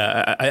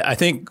 Yeah, I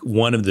think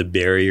one of the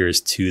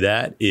barriers to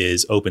that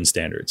is open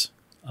standards.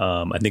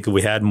 I think if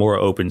we had more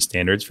open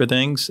standards for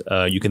things,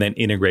 you can then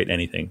integrate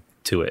anything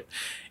to it.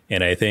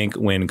 And I think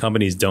when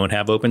companies don't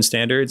have open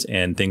standards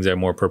and things are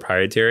more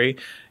proprietary,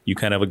 you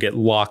kind of get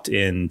locked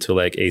into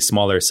like a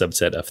smaller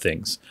subset of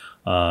things.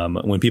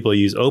 When people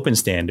use open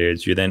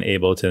standards, you're then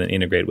able to then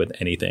integrate with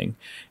anything.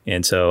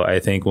 And so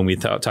I think when we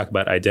talk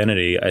about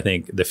identity, I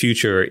think the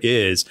future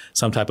is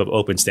some type of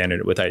open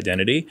standard with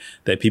identity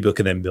that people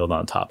can then build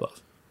on top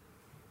of.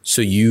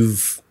 So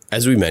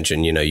as we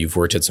mentioned, you've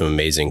worked at some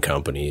amazing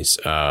companies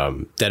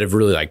that have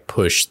really like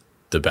pushed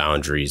the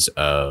boundaries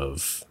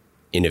of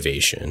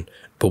innovation.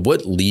 But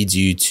what leads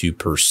you to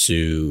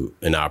pursue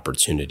an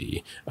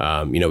opportunity?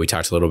 We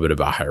talked a little bit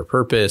about higher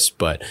purpose,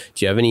 but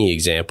do you have any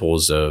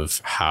examples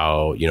of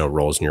how,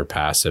 roles in your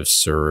past have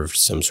served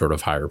some sort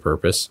of higher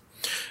purpose?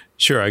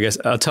 Sure. I guess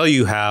I'll tell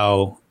you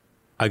how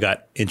I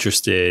got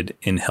interested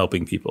in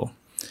helping people.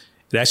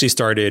 It actually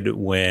started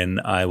when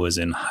I was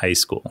in high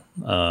school.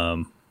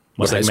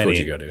 What high school did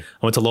you go to? I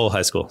went to Lowell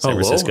High School, San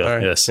Francisco.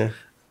 Right. Yes. Yeah.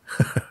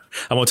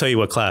 I won't tell you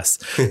what class.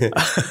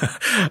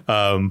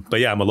 But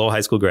yeah, I'm a Lowell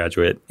High School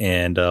graduate.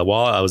 And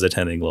while I was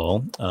attending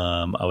Lowell,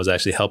 I was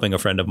actually helping a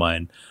friend of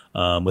mine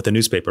with a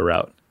newspaper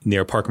route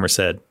near Park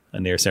Merced,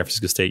 near San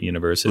Francisco State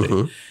University.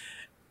 Mm-hmm.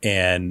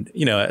 And,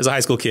 as a high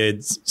school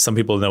kid, some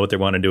people know what they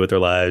want to do with their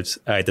lives.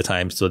 I, at the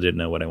time, still didn't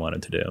know what I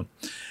wanted to do.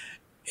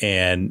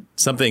 And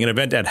an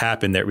event that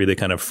happened that really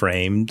kind of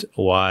framed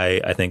why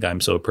I think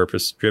I'm so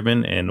purpose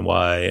driven and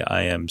why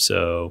I am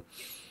so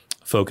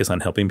focused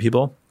on helping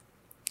people.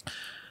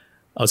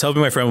 I was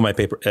helping my friend with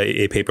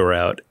a paper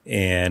route,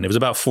 and it was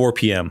about 4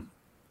 p.m.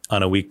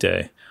 on a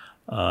weekday.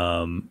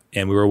 And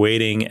we were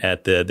waiting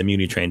at the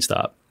Muni train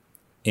stop.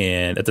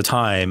 And at the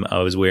time, I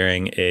was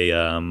wearing a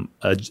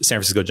San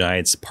Francisco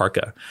Giants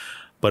parka,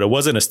 but it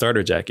wasn't a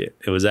starter jacket.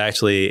 It was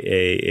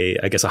actually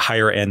I guess a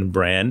higher end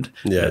brand,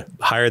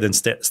 higher than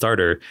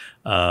starter,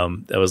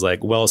 that was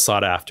like well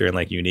sought after and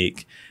like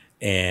unique.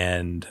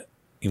 And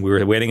we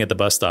were waiting at the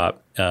bus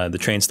stop, the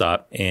train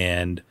stop,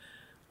 and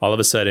all of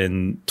a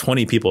sudden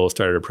 20 people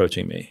started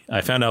approaching me.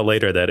 I found out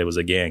later that it was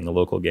a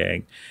local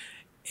gang,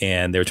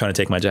 and they were trying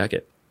to take my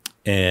jacket.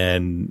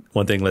 And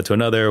one thing led to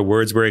another,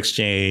 words were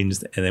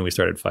exchanged, and then we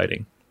started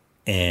fighting.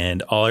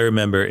 And all I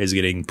remember is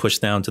getting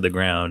pushed down to the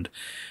ground.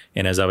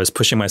 And as I was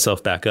pushing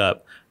myself back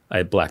up,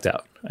 I blacked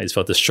out. I just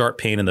felt this sharp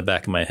pain in the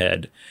back of my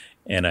head,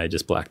 and I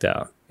just blacked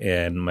out.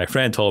 And my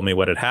friend told me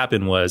what had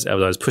happened was,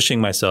 as I was pushing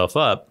myself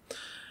up,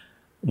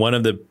 one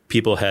of the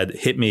people had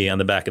hit me on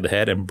the back of the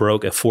head and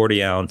broke a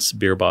 40-ounce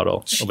beer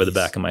bottle over the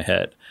back of my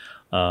head.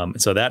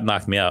 So that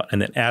knocked me out.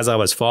 And then as I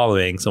was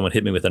following, someone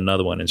hit me with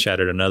another one and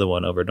shattered another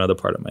one over another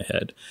part of my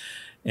head.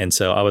 And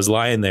so I was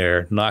lying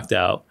there, knocked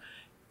out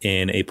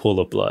in a pool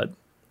of blood.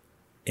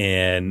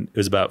 And it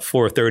was about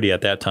 4:30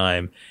 at that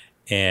time.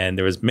 And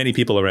there was many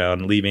people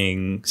around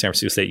leaving San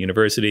Francisco State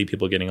University,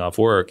 people getting off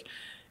work.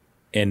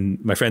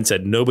 And my friend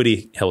said,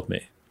 nobody helped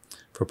me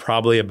for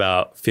probably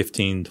about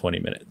 15, 20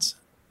 minutes.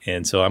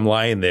 And so I'm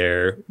lying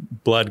there,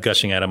 blood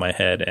gushing out of my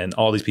head, and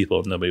all these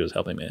people, nobody was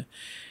helping me.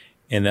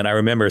 And then I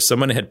remember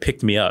someone had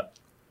picked me up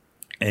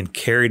and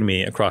carried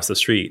me across the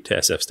street to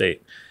SF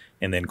State,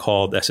 and then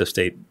called SF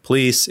State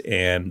Police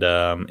and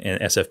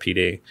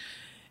SFPD.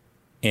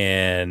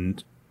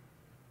 And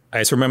I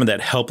just remember that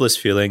helpless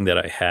feeling that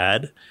I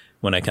had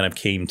when I kind of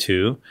came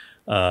to.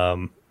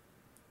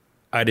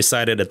 I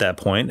decided at that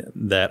point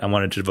that I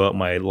wanted to devote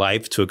my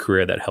life to a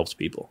career that helps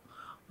people.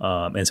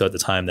 And so at the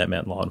time, that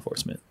meant law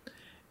enforcement.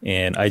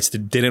 And I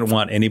just didn't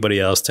want anybody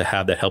else to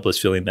have that helpless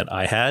feeling that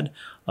I had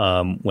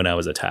when I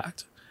was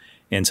attacked.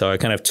 And so I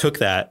kind of took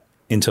that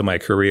into my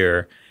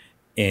career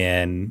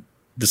and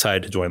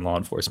decided to join law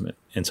enforcement.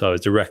 And so I was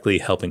directly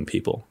helping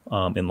people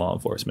in law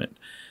enforcement.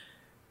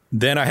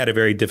 Then I had a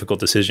very difficult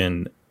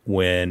decision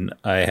when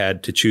I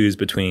had to choose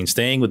between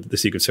staying with the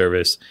Secret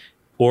Service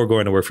or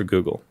going to work for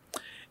Google.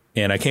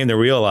 And I came to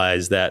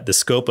realize that the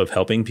scope of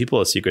helping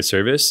people at Secret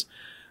Service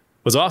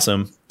was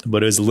awesome,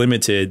 but it was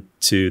limited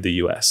to the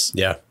U.S.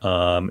 Yeah.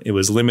 It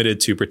was limited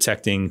to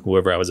protecting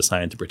whoever I was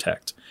assigned to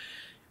protect.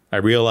 I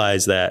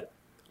realized that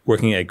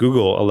working at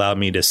Google allowed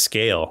me to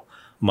scale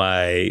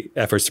my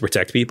efforts to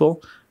protect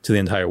people to the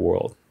entire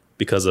world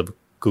because of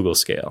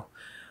Google's scale.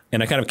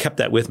 And I kind of kept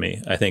that with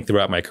me, I think,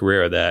 throughout my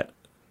career,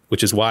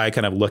 which is why I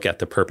kind of look at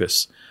the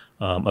purpose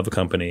of a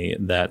company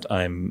that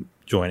I'm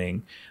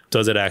joining.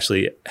 Does it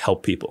actually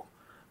help people?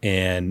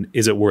 And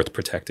is it worth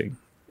protecting?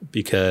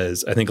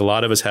 Because I think a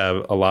lot of us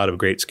have a lot of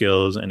great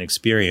skills and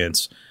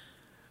experience.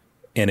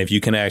 And if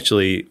you can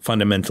actually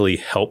fundamentally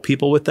help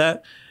people with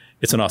that,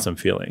 it's an awesome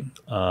feeling.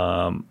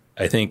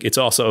 I think it's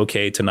also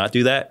okay to not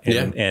do that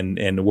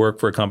and work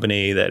for a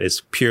company that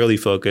is purely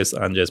focused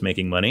on just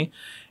making money.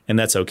 And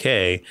that's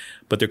okay.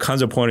 But there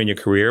comes a point in your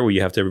career where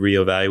you have to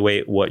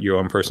reevaluate what your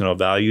own personal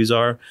values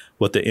are,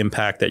 what the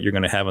impact that you're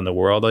going to have on the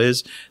world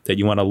is, that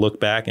you want to look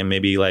back and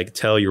maybe like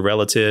tell your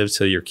relatives,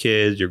 tell your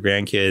kids, your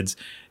grandkids,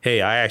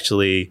 hey, I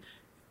actually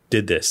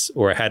did this,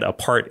 or I had a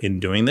part in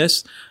doing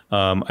this.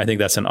 I think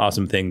that's an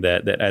awesome thing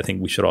that I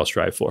think we should all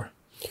strive for.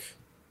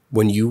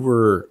 When you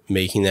were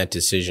making that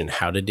decision,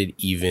 how did it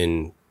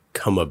even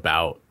come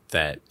about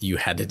that you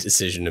had the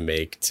decision to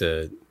make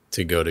to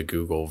go to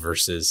Google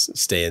versus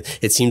stay in?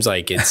 It seems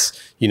like it's,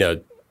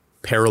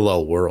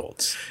 parallel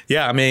worlds.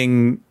 Yeah. I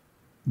mean,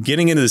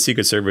 getting into the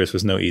Secret Service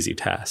was no easy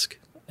task.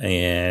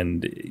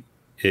 And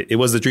it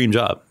was the dream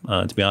job,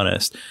 to be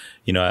honest.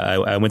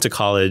 I went to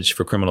college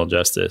for criminal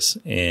justice,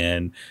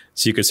 and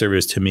Secret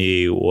Service to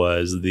me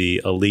was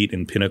the elite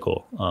and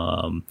pinnacle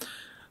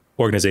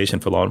organization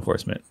for law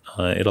enforcement.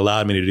 It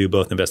allowed me to do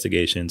both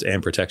investigations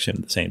and protection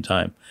at the same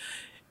time.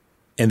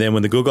 And then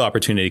when the Google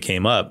opportunity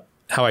came up,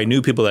 how I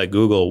knew people at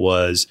Google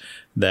was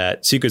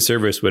that Secret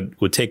Service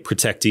would take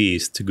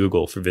protectees to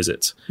Google for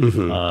visits.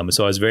 Mm-hmm.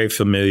 So I was very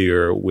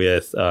familiar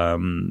with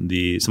some of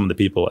the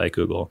people at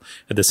Google.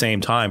 At the same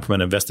time, from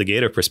an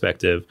investigative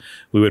perspective,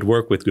 we would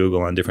work with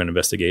Google on different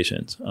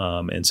investigations.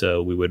 And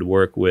so we would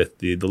work with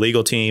the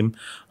legal team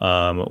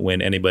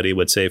when anybody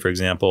would say, for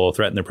example,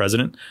 threaten the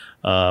president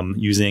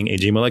using a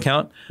Gmail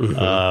account.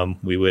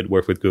 Mm-hmm. We would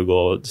work with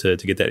Google to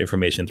get that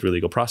information through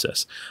legal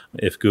process.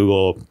 If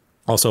Google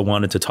also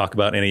wanted to talk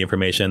about any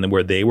information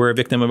where they were a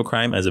victim of a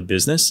crime as a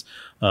business,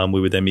 we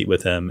would then meet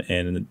with them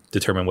and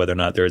determine whether or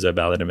not there is a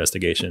valid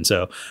investigation.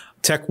 So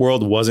tech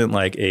world wasn't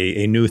like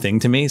a new thing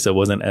to me, so it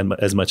wasn't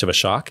as much of a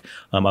shock.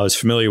 I was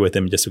familiar with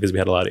them just because we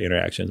had a lot of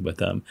interactions with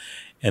them.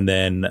 And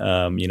then,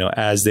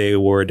 as they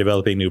were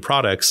developing new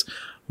products,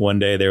 one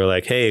day they were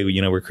like, hey,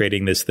 we're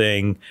creating this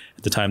thing.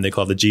 At the time they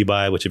called the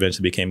GBuy, which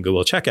eventually became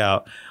Google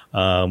Checkout.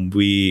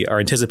 We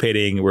are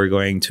anticipating we're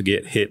going to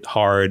get hit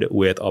hard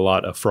with a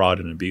lot of fraud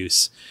and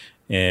abuse.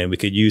 and we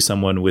could use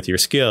someone with your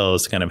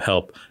skills to kind of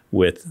help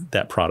with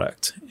that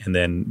product. And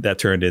then that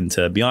turned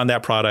into beyond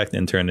that product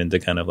and turned into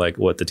kind of like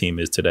what the team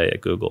is today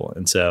at Google.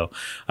 And so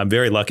I'm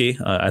very lucky.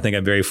 I think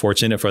I'm very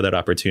fortunate for that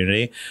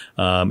opportunity.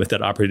 If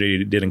that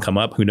opportunity didn't come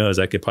up, who knows?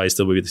 I could probably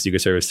still be with the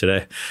Secret Service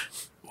today.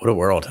 What a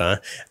world, huh?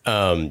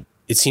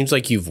 It seems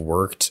like you've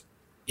worked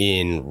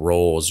in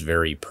roles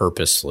very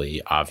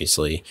purposely,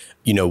 obviously.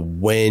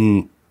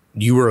 When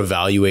you were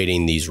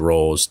evaluating these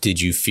roles, did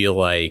you feel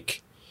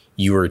like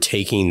you were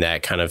taking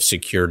that kind of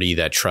security,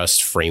 that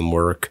trust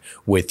framework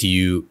with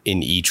you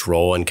in each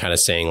role and kind of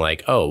saying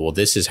like, oh, well,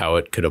 this is how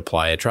it could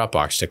apply at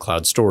Dropbox to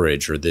cloud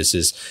storage, or this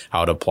is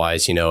how it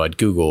applies, at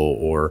Google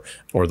or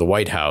the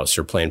White House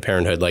or Planned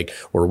Parenthood,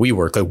 or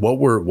WeWork? Like, what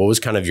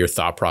was kind of your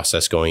thought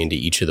process going into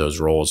each of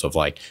those roles of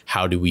like,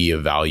 how do we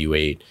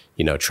evaluate,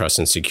 trust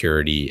and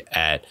security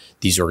at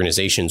these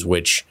organizations,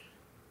 which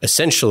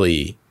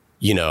essentially,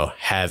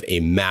 have a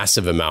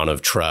massive amount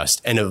of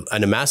trust and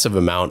a massive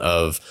amount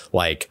of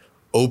like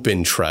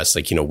open trust,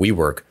 like,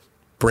 WeWork,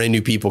 brand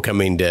new people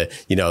coming to,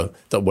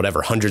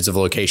 hundreds of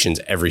locations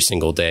every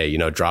single day,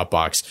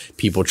 Dropbox,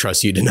 people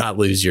trust you to not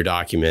lose your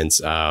documents,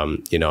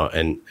 and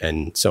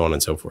so on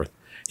and so forth.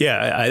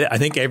 Yeah, I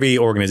think every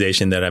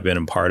organization that I've been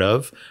a part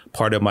of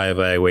my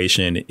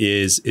evaluation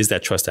is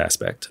that trust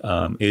aspect.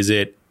 Is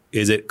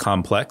it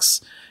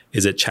complex?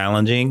 Is it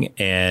challenging?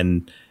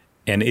 And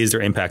is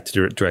there impact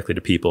directly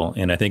to people?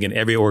 And I think in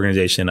every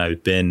organization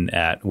I've been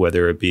at,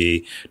 whether it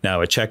be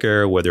now at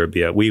Checkr, whether it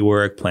be at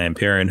WeWork, Planned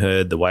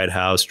Parenthood, the White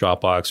House,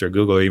 Dropbox, or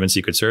Google, or even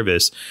Secret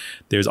Service,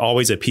 there's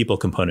always a people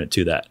component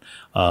to that.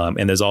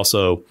 And there's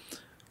also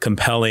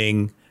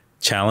compelling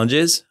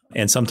challenges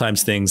and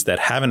sometimes things that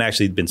haven't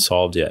actually been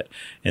solved yet.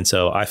 And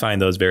so I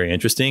find those very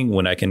interesting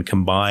when I can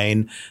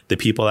combine the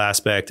people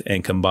aspect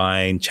and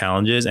combine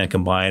challenges and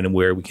combine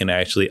where we can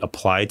actually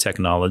apply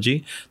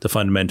technology to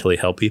fundamentally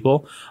help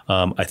people.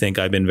 I think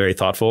I've been very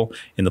thoughtful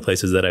in the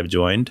places that I've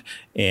joined,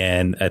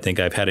 and I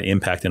think I've had an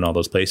impact in all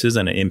those places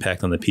and an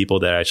impact on the people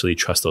that actually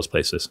trust those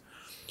places.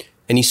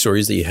 Any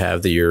stories that you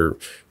have that you're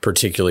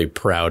particularly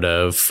proud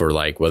of for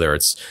like, whether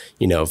it's,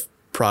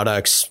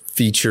 products,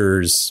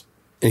 features,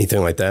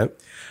 anything like that?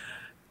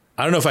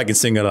 I don't know if I can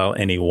single out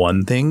any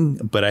one thing,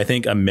 but I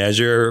think a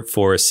measure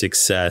for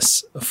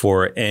success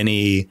for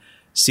any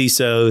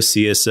CISO,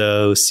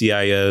 CSO,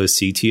 CIO,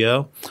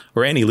 CTO,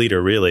 or any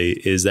leader really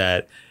is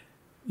that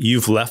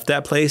you've left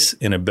that place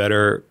in a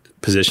better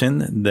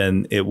position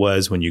than it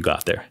was when you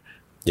got there.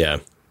 Yeah,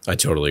 I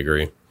totally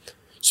agree.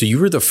 So you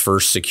were the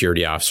first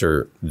security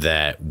officer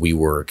that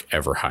WeWork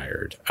ever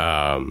hired.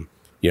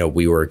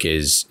 WeWork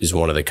is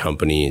one of the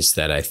companies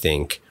that I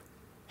think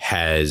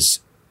has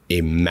a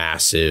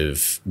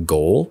massive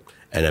goal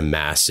and a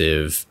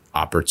massive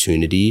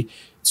opportunity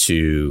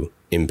to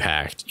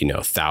impact,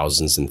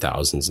 thousands and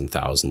thousands and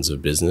thousands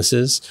of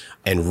businesses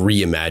and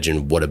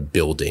reimagine what a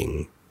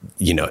building,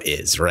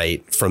 is,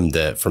 right? From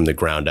the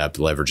ground up,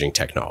 leveraging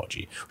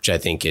technology, which I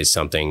think is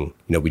something,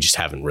 we just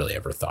haven't really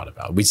ever thought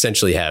about. We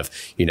essentially have,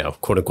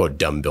 quote unquote,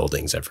 dumb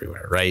buildings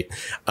everywhere, right?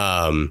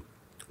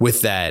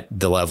 With that,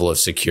 the level of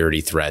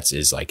security threats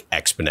is like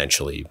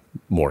exponentially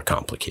more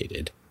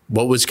complicated.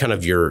 What was kind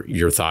of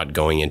your thought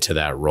going into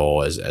that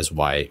role as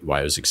why it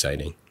was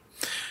exciting?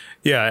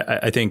 Yeah,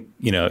 I think,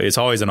 it's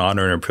always an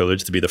honor and a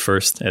privilege to be the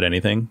first at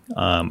anything.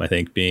 I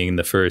think being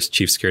the first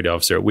chief security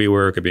officer at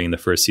WeWork, or being the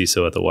first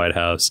CISO at the White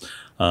House,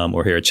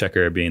 or here at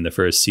Checkr, being the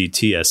first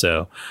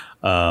CTSO.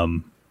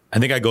 I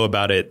think I go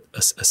about it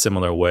a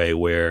similar way,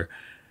 where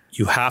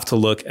you have to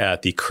look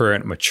at the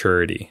current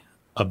maturity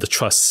of the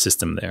trust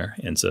system there.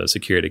 And so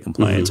security,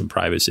 compliance, and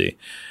privacy.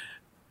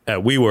 At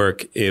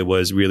WeWork, it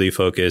was really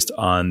focused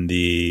on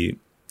the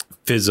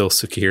physical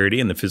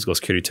security and the physical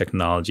security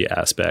technology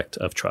aspect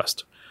of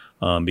trust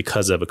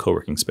because of a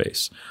co-working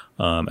space.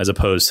 As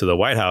opposed to the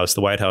White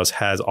House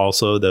has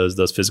also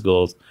those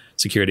physical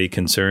security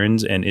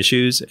concerns and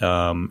issues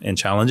and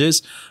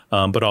challenges,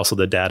 but also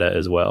the data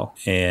as well.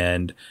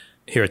 And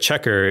here at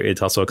Checkr,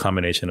 it's also a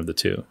combination of the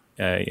two.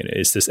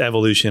 It's this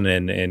evolution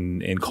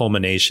and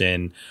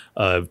culmination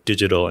of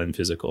digital and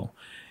physical.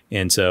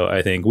 And so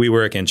I think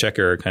WeWork and Checkr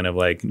are kind of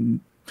like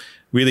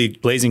really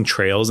blazing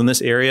trails in this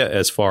area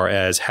as far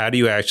as how do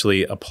you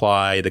actually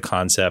apply the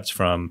concepts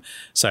from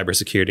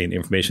cybersecurity and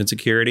information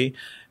security?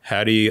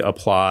 How do you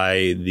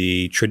apply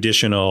the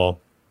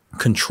traditional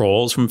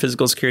controls from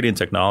physical security and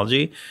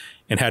technology?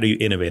 And how do you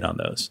innovate on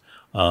those?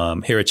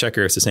 Here at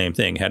Checkr, it's the same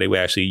thing. How do we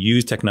actually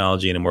use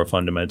technology in a more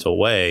fundamental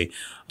way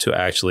to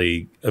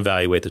actually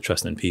evaluate the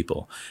trust in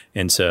people?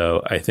 And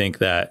so I think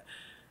that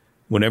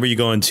whenever you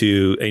go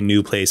into a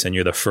new place and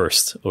you're the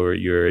first, or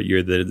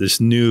you're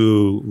this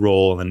new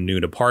role in a new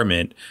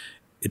department,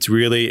 it's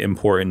really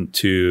important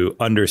to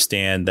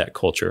understand that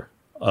culture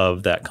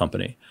of that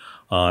company,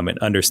 and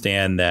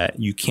understand that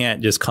you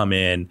can't just come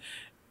in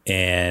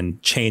and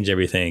change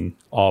everything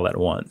all at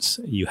once.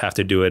 You have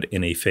to do it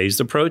in a phased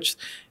approach,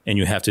 and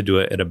you have to do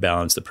it at a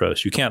balanced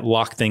approach. You can't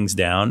lock things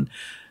down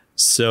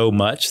so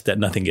much that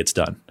nothing gets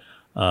done.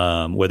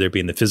 whether it be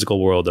in the physical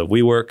world of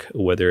WeWork,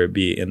 whether it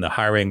be in the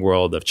hiring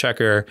world of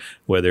Checkr,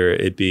 whether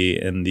it be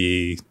in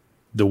the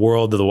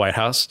world of the White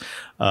House.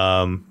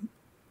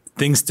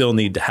 Things still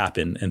need to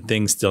happen and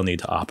things still need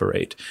to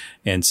operate.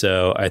 And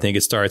so I think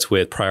it starts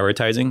with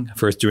prioritizing,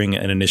 first doing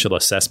an initial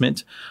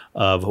assessment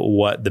of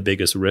what the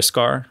biggest risks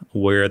are,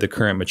 where the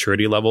current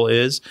maturity level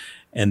is,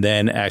 and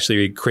then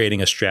actually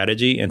creating a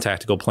strategy and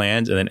tactical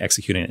plans and then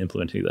executing and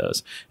implementing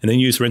those. And then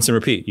you just rinse and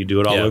repeat. You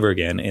do it all over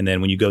again. And then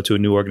when you go to a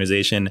new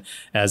organization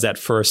as that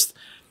first,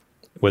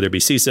 whether it be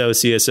CISO,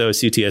 CSO,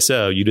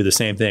 CTSO, you do the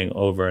same thing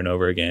over and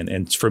over again.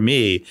 And for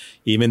me,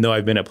 even though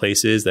I've been at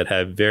places that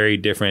have very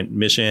different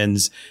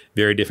missions,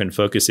 very different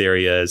focus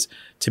areas,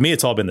 to me,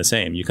 it's all been the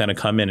same. You kind of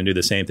come in and do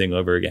the same thing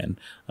over again.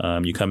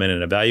 You come in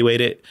and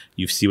evaluate it,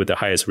 you see what the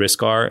highest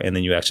risks are, and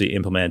then you actually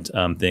implement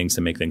things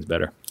to make things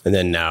better. And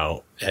then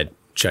now at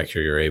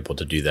Checkr, you're able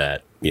to do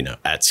that,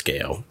 at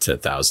scale to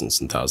thousands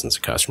and thousands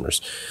of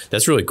customers.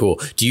 That's really cool.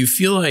 Do you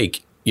feel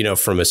like,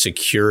 from a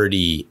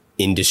security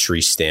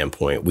industry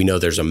standpoint, we know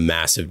there's a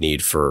massive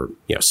need for,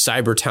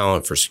 cyber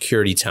talent, for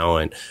security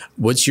talent.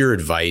 What's your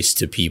advice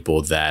to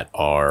people that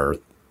are,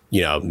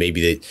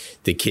 maybe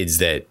the kids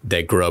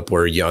that grew up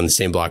where you're on the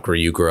same block where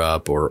you grew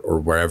up or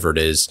wherever it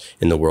is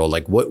in the world?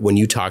 Like when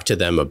you talk to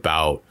them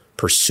about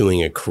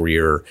pursuing a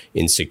career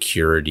in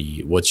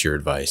security, what's your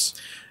advice?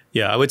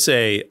 Yeah, I would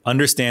say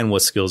understand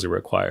what skills are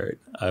required.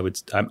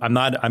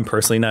 I'm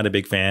personally not a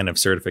big fan of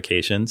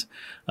certifications.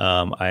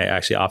 I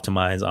actually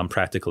optimize on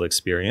practical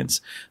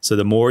experience. So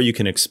the more you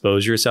can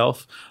expose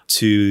yourself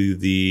to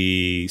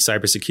the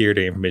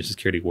cybersecurity, information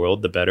security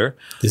world, the better.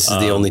 This is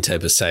the only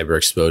type of cyber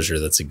exposure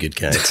that's a good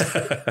kind.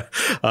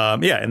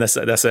 And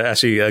that's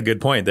actually a good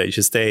point, that you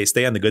should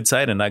stay on the good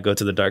side and not go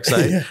to the dark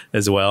side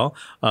as well.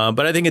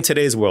 But I think in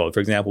today's world, for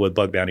example, with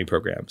bug bounty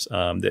programs,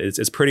 it's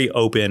a pretty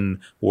open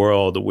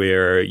world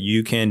where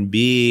you can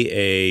be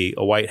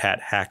a white hat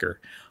hacker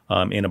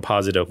in a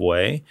positive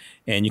way,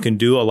 and you can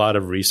do a lot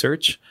of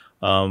research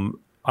on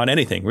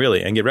anything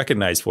really and get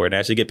recognized for it and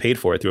actually get paid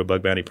for it through a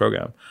bug bounty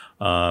program.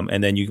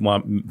 And then you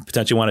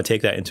potentially want to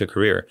take that into a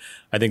career.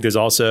 I think there's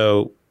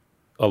also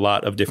a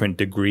lot of different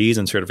degrees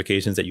and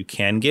certifications that you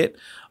can get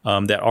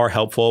that are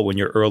helpful when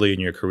you're early in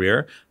your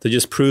career to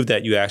just prove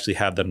that you actually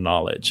have the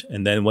knowledge.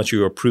 And then once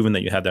you are proven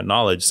that you have that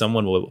knowledge,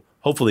 someone will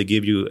hopefully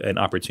give you an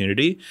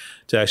opportunity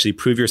to actually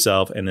prove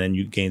yourself, and then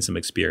you gain some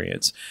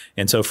experience.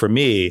 And so for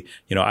me,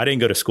 I didn't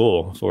go to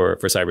school for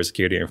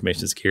cybersecurity or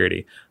information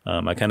security.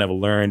 I kind of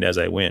learned as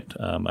I went.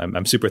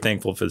 I'm super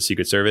thankful for the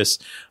Secret Service.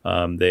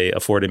 They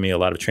afforded me a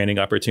lot of training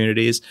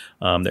opportunities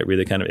that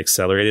really kind of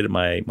accelerated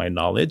my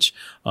knowledge.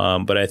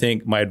 But I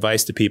think my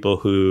advice to people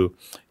who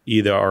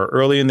either are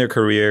early in their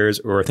careers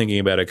or are thinking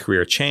about a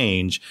career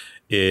change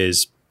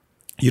is,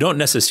 you don't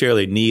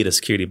necessarily need a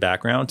security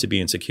background to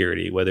be in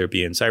security, whether it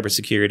be in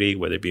cybersecurity,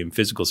 whether it be in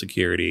physical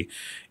security.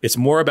 It's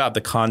more about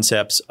the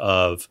concepts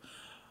of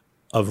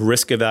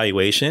risk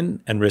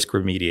evaluation and risk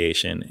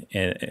remediation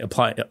and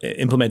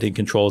implementing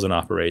controls and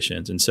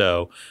operations. And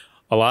so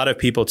a lot of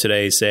people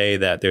today say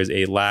that there's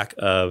a lack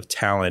of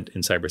talent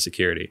in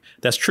cybersecurity.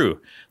 That's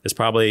true. There's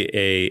probably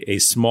a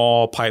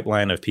small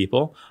pipeline of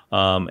people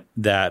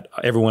that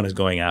everyone is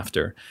going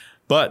after.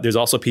 But there's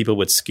also people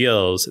with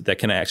skills that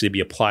can actually be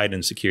applied in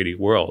the security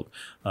world.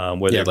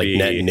 Whether it be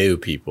net new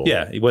people.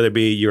 Yeah, whether it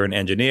be you're an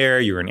engineer,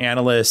 you're an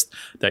analyst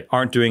that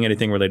aren't doing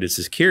anything related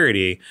to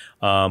security,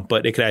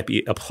 but it could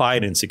be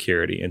applied in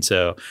security. And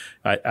so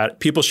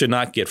people should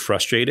not get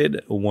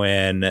frustrated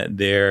when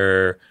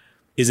there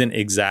isn't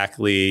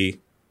exactly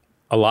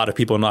a lot of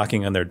people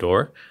knocking on their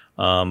door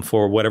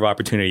for whatever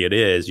opportunity it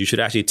is. You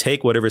should actually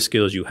take whatever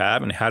skills you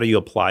have and how do you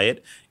apply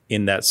it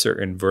in that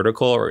certain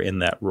vertical or in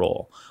that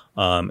role.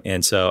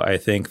 And so I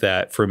think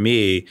that for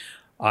me,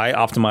 I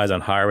optimize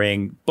on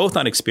hiring both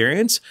on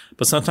experience,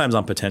 but sometimes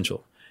on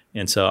potential.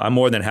 And so I'm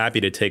more than happy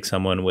to take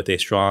someone with a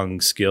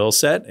strong skill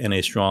set and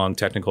a strong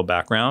technical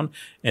background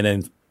and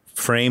then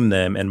frame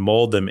them and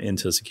mold them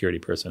into a security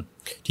person.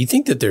 Do you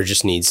think that there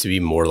just needs to be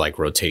more like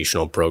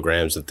rotational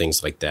programs and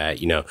things like that?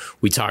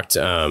 We talked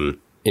in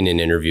an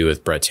interview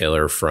with Brett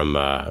Taylor from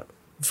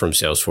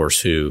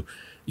Salesforce, who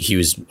he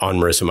was on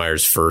Marissa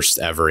Meyer's first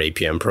ever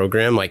APM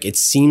program. Like, it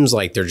seems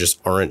like there just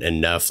aren't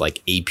enough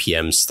like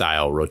APM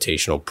style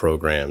rotational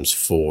programs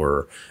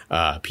for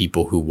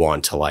people who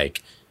want to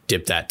like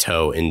dip that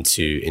toe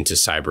into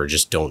cyber,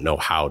 just don't know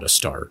how to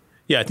start.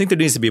 Yeah, I think there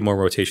needs to be more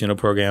rotational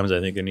programs.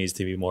 I think there needs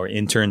to be more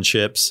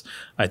internships.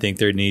 I think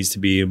there needs to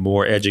be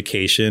more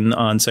education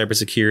on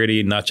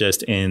cybersecurity, not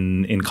just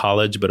in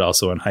college, but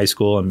also in high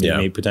school and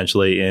maybe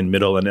potentially in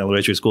middle and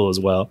elementary school as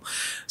well.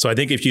 So I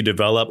think if you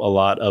develop a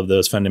lot of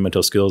those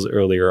fundamental skills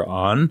earlier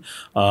on,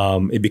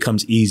 it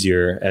becomes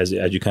easier as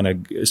you kind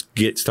of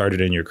get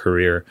started in your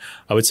career.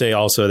 I would say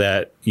also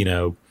that,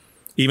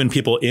 even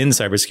people in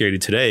cybersecurity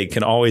today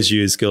can always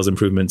use skills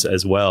improvements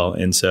as well.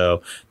 And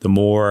so the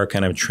more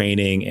kind of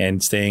training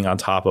and staying on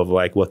top of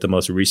like what the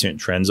most recent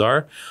trends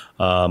are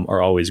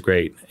always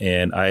great.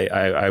 And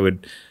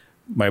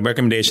my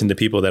recommendation to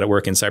people that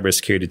work in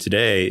cybersecurity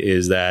today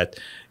is that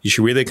you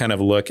should really kind of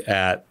look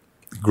at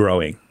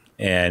growing.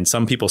 And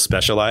some people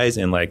specialize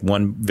in like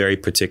one very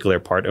particular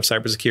part of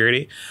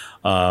cybersecurity.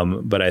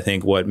 But I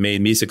think what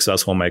made me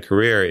successful in my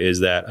career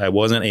is that I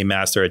wasn't a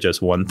master at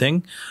just one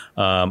thing.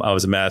 I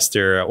was a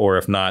master, or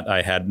if not,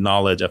 I had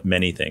knowledge of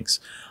many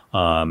things.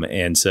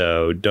 And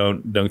so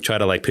don't try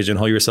to like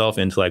pigeonhole yourself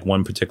into like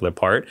one particular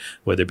part,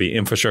 whether it be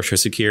infrastructure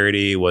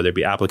security, whether it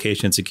be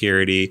application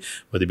security,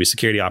 whether it be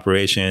security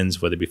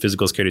operations, whether it be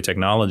physical security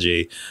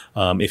technology.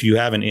 If you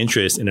have an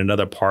interest in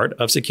another part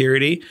of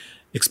security,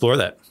 explore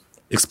it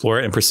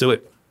and pursue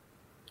it.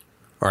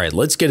 All right,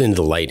 let's get into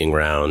the lightning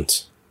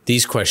round.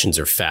 These questions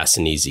are fast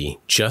and easy,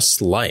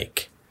 just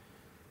like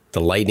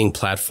the Lightning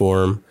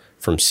platform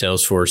from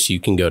Salesforce. You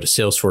can go to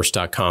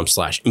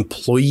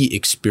salesforce.com/employee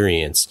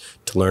experience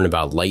to learn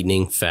about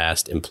lightning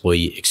fast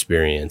employee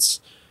experience.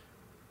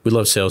 We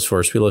love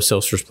Salesforce. We love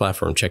Salesforce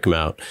platform. Check them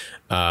out.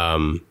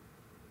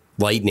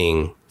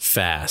 Lightning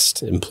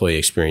fast employee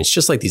experience,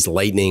 just like these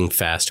lightning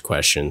fast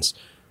questions.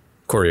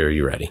 Corey, are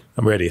you ready?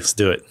 I'm ready. Let's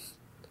do it.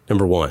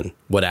 Number 1,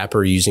 what app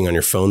are you using on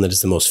your phone that is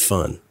the most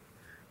fun?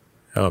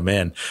 Oh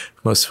man,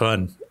 most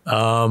fun.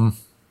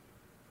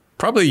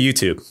 Probably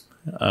YouTube.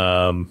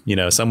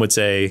 Some would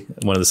say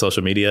one of the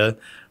social media,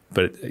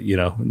 but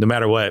no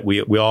matter what,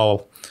 we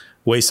all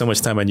waste so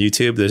much time on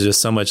YouTube. There's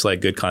just so much like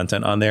good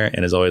content on there, and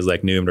there's always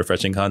like new and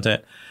refreshing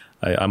content.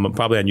 I'm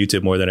probably on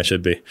YouTube more than I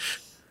should be.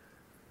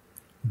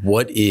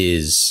 What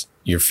is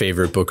your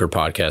favorite book or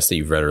podcast that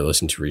you've read or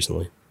listened to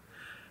recently?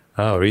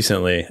 Oh,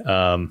 recently.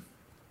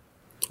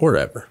 Or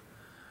ever.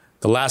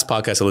 The last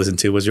podcast I listened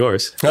to was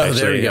yours. Oh,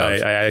 there you go.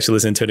 I actually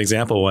listened to an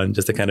example one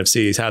just to kind of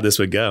see how this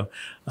would go.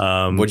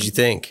 What'd you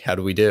think? How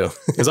do we do?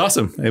 It was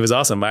awesome. It was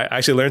awesome. I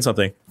actually learned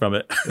something from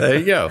it. There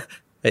you go.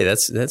 Hey,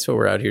 that's what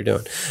we're out here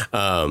doing.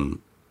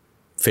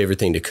 Favorite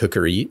thing to cook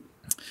or eat?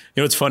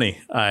 It's funny.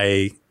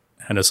 I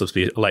know it's supposed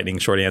to be a lightning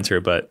short answer,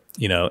 but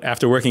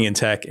after working in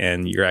tech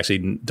and you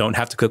actually don't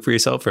have to cook for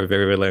yourself for a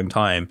very, very long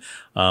time,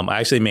 I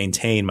actually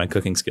maintain my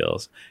cooking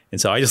skills. And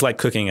so I just like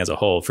cooking as a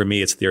whole. For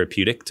me, it's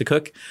therapeutic to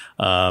cook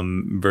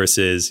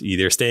versus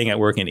either staying at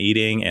work and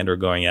eating and or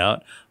going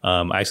out.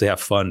 I actually have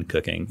fun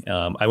cooking.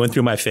 I went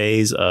through my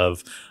phase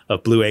of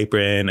Blue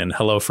Apron and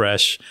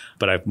HelloFresh,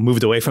 but I've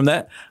moved away from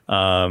that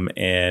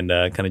and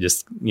kind of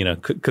just,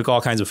 cook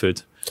all kinds of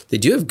foods. They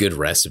do have good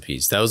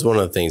recipes. That was one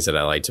of the things that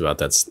I liked about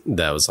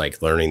that was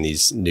like learning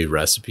these new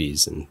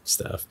recipes and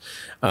stuff.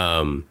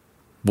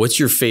 What's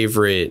your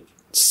favorite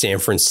San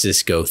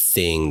Francisco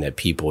thing that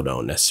people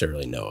don't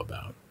necessarily know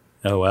about?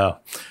 Oh, wow.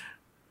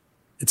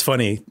 It's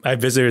funny. I have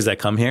visitors that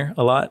come here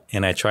a lot,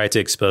 and I try to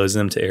expose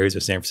them to areas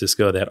of San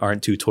Francisco that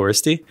aren't too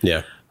touristy.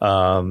 Yeah.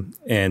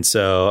 And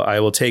so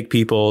I will take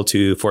people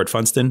to Fort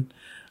Funston.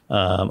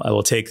 I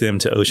will take them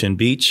to Ocean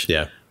Beach.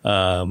 Yeah.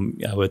 I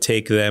will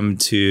take them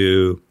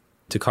to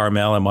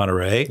Carmel and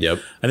Monterey. Yep.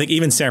 I think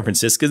even San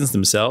Franciscans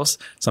themselves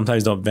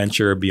sometimes don't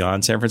venture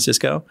beyond San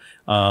Francisco.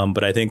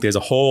 But I think there's a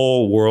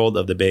whole world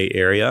of the Bay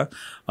Area.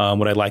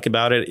 What I like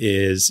about it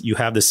is you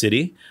have the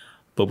city,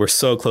 but we're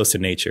so close to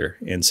nature.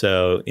 And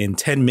so in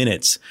 10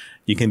 minutes,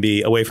 you can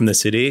be away from the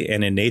city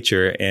and in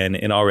nature, and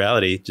in all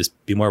reality, just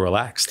be more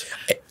relaxed.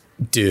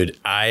 Dude,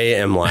 I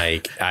am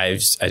like, I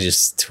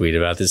just tweeted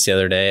about this the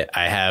other day.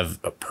 I have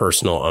a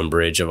personal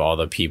umbrage of all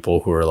the people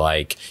who are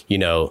like,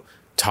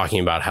 talking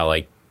about how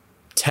like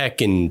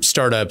tech and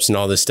startups and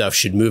all this stuff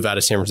should move out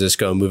of San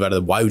Francisco,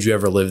 why would you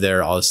ever live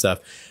there? All this stuff,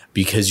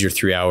 because you're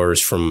 3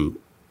 hours from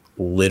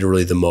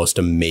literally the most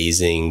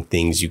amazing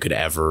things you could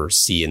ever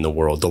see in the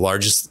world. The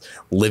largest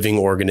living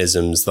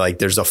organisms, like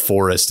there's a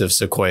forest of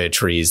sequoia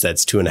trees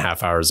that's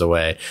 2.5 hours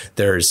away.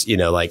 There's,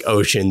 like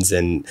oceans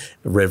and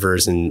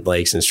rivers and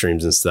lakes and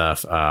streams and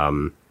stuff.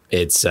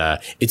 It's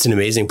an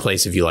amazing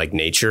place if you like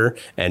nature,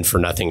 and for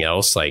nothing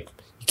else, like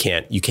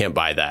you can't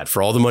buy that.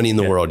 For all the money in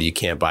the world, you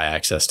can't buy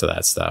access to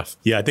that stuff.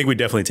 Yeah, I think we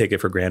definitely take it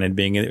for granted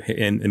being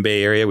in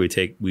Bay Area. We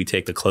take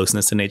the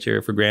closeness to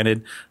nature for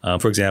granted.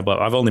 For example,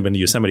 I've only been to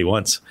Yosemite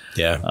once.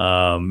 Yeah.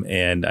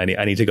 And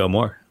I need to go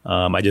more.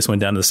 I just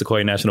went down to the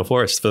Sequoia National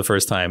Forest for the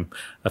first time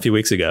a few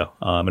weeks ago.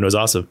 And it was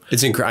awesome.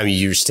 It's incredible. I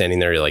mean, you're standing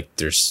there, you're like,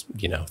 there's,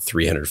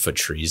 300-foot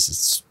trees.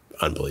 It's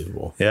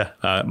unbelievable. Yeah.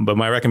 But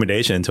my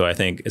recommendation to, I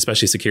think,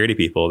 especially security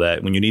people,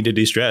 that when you need to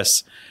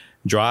de-stress,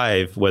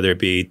 drive, whether it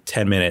be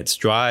 10 minutes,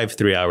 drive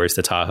 3 hours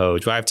to Tahoe,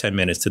 drive 10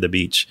 minutes to the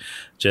beach.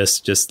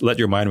 Just let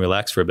your mind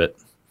relax for a bit.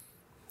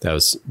 That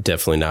was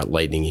definitely not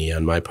lightning-y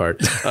on my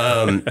part.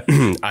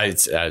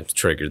 I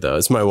triggered though.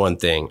 It's my one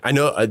thing. I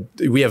know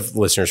we have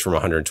listeners from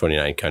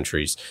 129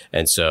 countries,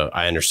 and so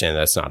I understand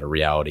that's not a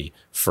reality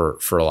for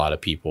a lot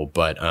of people.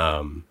 But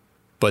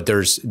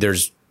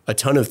there's a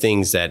ton of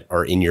things that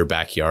are in your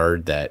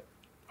backyard that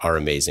are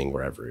amazing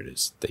wherever it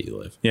is that you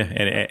live. Yeah,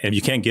 and if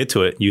you can't get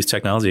to it, use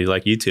technology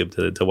like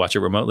YouTube to watch it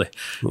remotely.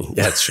 Yeah,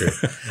 that's true.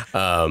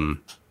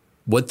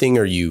 What thing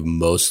are you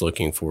most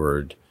looking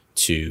forward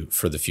to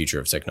for the future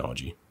of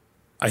technology?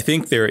 I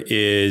think there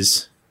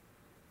is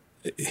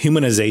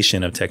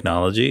humanization of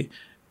technology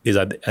is,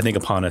 I think,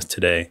 upon us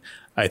today.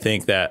 I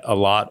think that a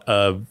lot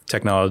of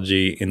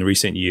technology in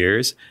recent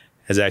years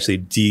has actually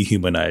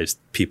dehumanized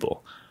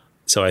people.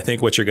 So I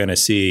think what you're going to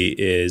see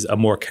is a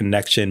more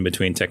connection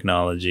between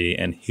technology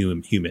and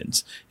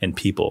humans and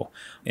people.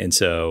 And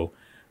so,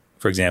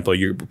 for example,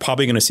 you're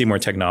probably going to see more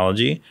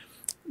technology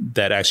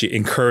that actually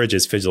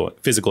encourages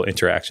physical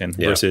interaction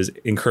versus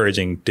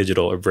encouraging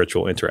digital or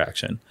virtual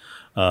interaction.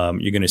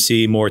 You're going to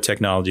see more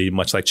technology,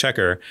 much like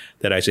Checkr,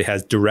 that actually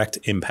has direct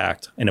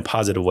impact in a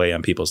positive way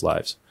on people's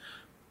lives.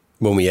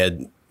 When we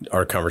had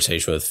our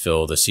conversation with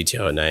Phil, the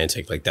CTO at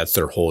Niantic, like that's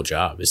their whole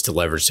job, is to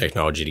leverage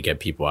technology to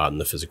get people out in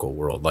the physical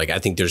world. Like I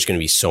think there's going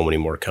to be so many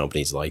more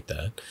companies like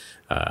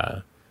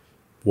that.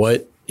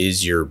 What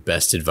is your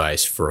best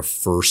advice for a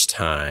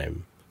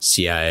first-time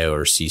CIO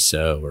or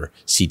CISO or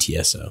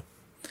CTSO?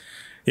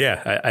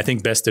 Yeah, I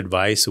think best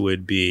advice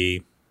would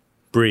be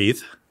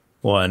breathe,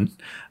 one.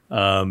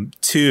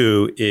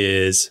 Two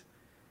is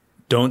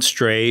don't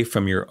stray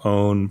from your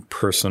own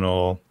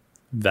personal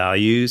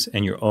values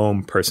and your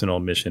own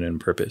personal mission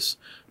and purpose,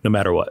 no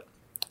matter what.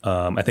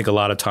 I think a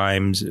lot of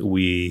times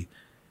you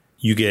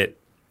get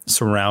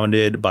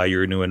surrounded by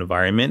your new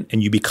environment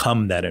and you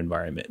become that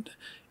environment.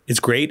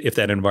 It's great if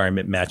that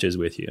environment matches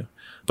with you,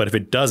 but if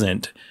it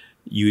doesn't,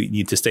 you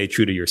need to stay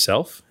true to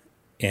yourself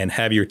and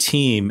have your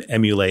team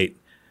emulate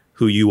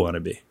who you want to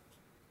be.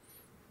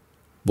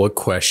 What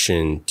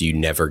question do you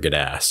never get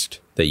asked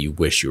that you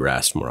wish you were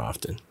asked more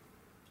often?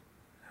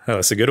 Oh,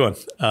 that's a good one.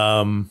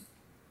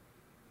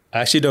 I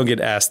actually don't get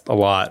asked a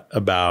lot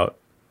about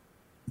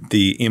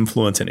the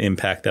influence and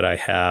impact that I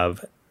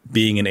have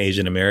being an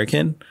Asian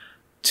American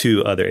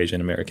to other Asian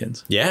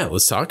Americans. Yeah,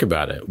 let's talk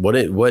about it.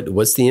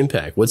 What's the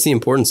impact? What's the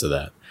importance of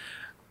that?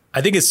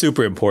 I think it's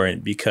super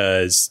important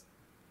because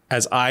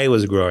as I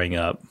was growing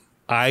up,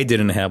 I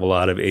didn't have a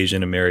lot of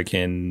Asian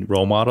American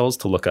role models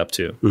to look up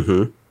to.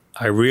 Mm-hmm.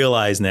 I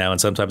realize now, and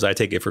sometimes I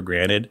take it for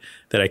granted,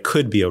 that I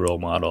could be a role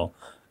model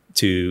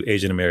to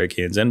Asian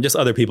Americans and just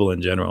other people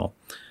in general.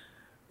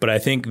 But I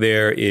think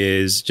there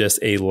is just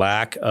a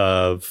lack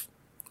of,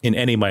 in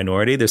any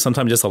minority, there's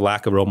sometimes just a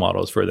lack of role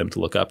models for them to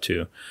look up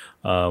to.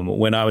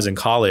 When I was in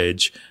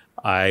college,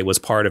 I was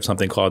part of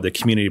something called the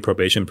Community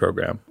Probation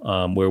Program,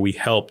 where we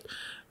helped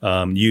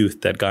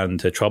youth that got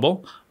into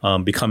trouble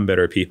become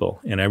better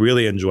people. And I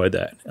really enjoyed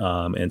that.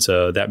 And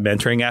so that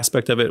mentoring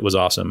aspect of it was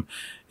awesome.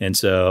 And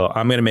so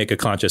I'm going to make a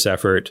conscious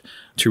effort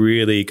to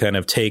really kind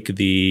of take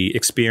the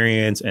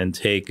experience and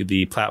take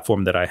the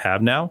platform that I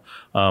have now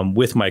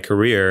with my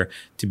career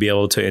to be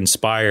able to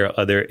inspire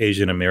other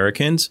Asian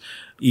Americans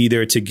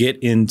either to get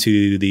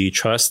into the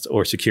trust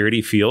or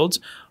security fields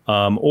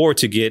or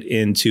to get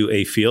into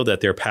a field that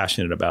they're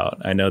passionate about.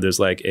 I know there's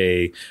like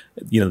the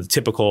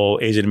typical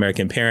Asian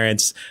American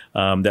parents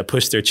that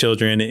push their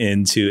children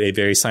into a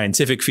very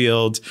scientific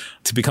field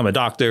to become a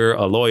doctor,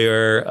 a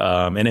lawyer,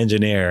 an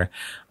engineer.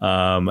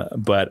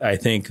 But I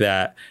think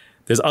that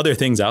there's other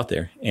things out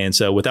there. And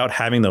so without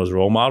having those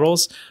role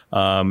models,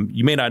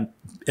 you may not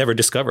ever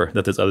discover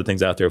that there's other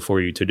things out there for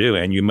you to do.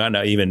 And you might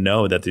not even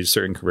know that there's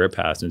certain career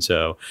paths. And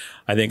so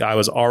I think I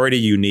was already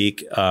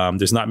unique.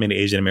 There's not many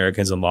Asian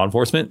Americans in law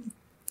enforcement.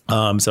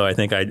 So I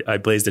think I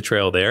blazed the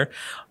trail there.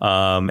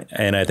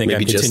 And I think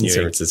maybe I'm continuing. Just in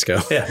San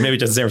Francisco. Yeah, maybe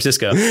just in San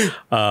Francisco.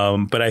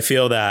 But I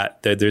feel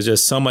that there's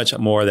just so much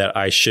more that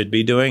I should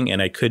be doing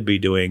and I could be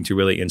doing to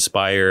really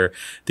inspire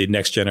the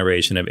next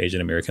generation of Asian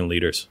American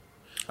leaders.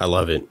 I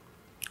love it.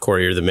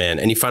 Corey, you're the man.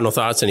 Any final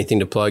thoughts? Anything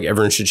to plug?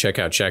 Everyone should check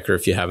out Checkr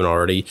if you haven't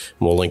already.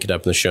 And we'll link it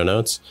up in the show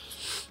notes.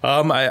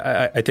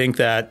 I think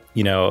that,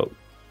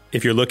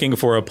 if you're looking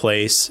for a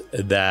place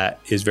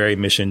that is very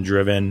mission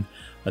driven,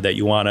 that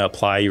you want to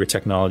apply your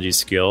technology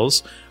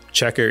skills,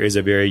 Checkr is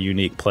a very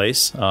unique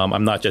place.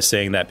 I'm not just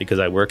saying that because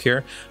I work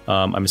here.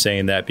 I'm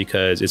saying that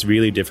because it's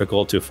really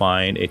difficult to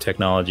find a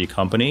technology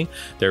company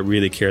that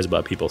really cares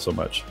about people so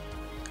much.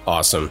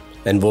 Awesome.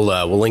 And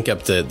we'll link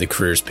up the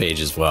careers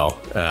page as well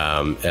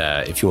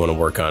if you want to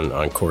work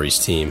on Corey's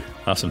team.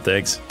 Awesome.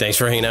 Thanks. Thanks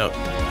for hanging out.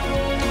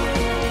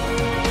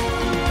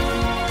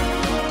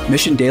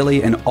 Mission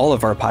Daily and all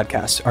of our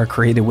podcasts are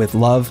created with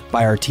love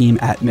by our team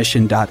at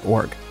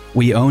mission.org.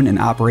 We own and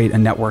operate a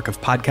network of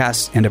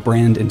podcasts and a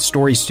brand and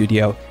story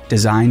studio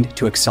designed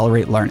to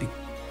accelerate learning.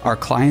 Our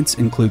clients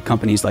include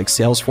companies like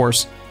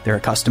Salesforce, they're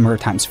a customer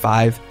times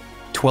 5,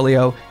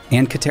 Twilio,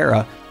 and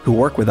Katera, who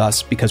work with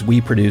us because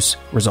we produce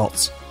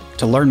results.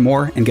 To learn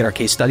more and get our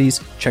case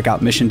studies, check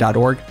out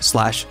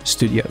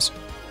mission.org/studios.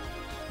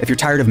 If you're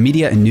tired of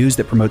media and news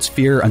that promotes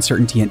fear,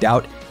 uncertainty, and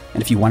doubt,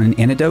 and if you want an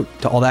antidote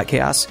to all that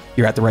chaos,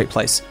 you're at the right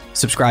place.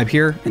 Subscribe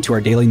here and to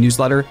our daily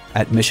newsletter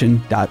at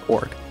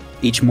mission.org.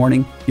 Each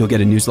morning, you'll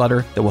get a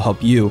newsletter that will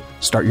help you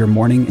start your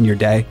morning and your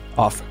day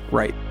off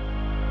right.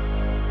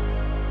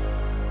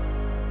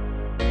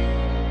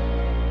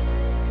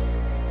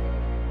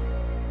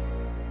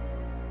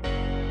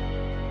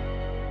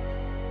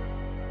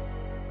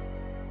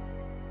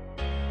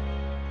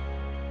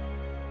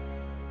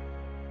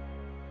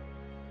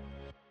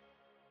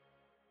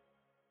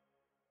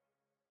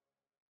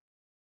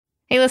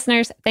 Hey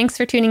listeners, thanks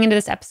for tuning into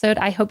this episode.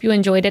 I hope you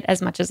enjoyed it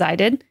as much as I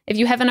did. If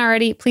you haven't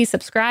already, please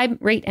subscribe,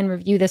 rate, and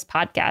review this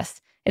podcast.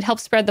 It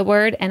helps spread the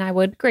word, and I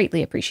would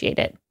greatly appreciate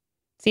it.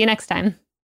 See you next time.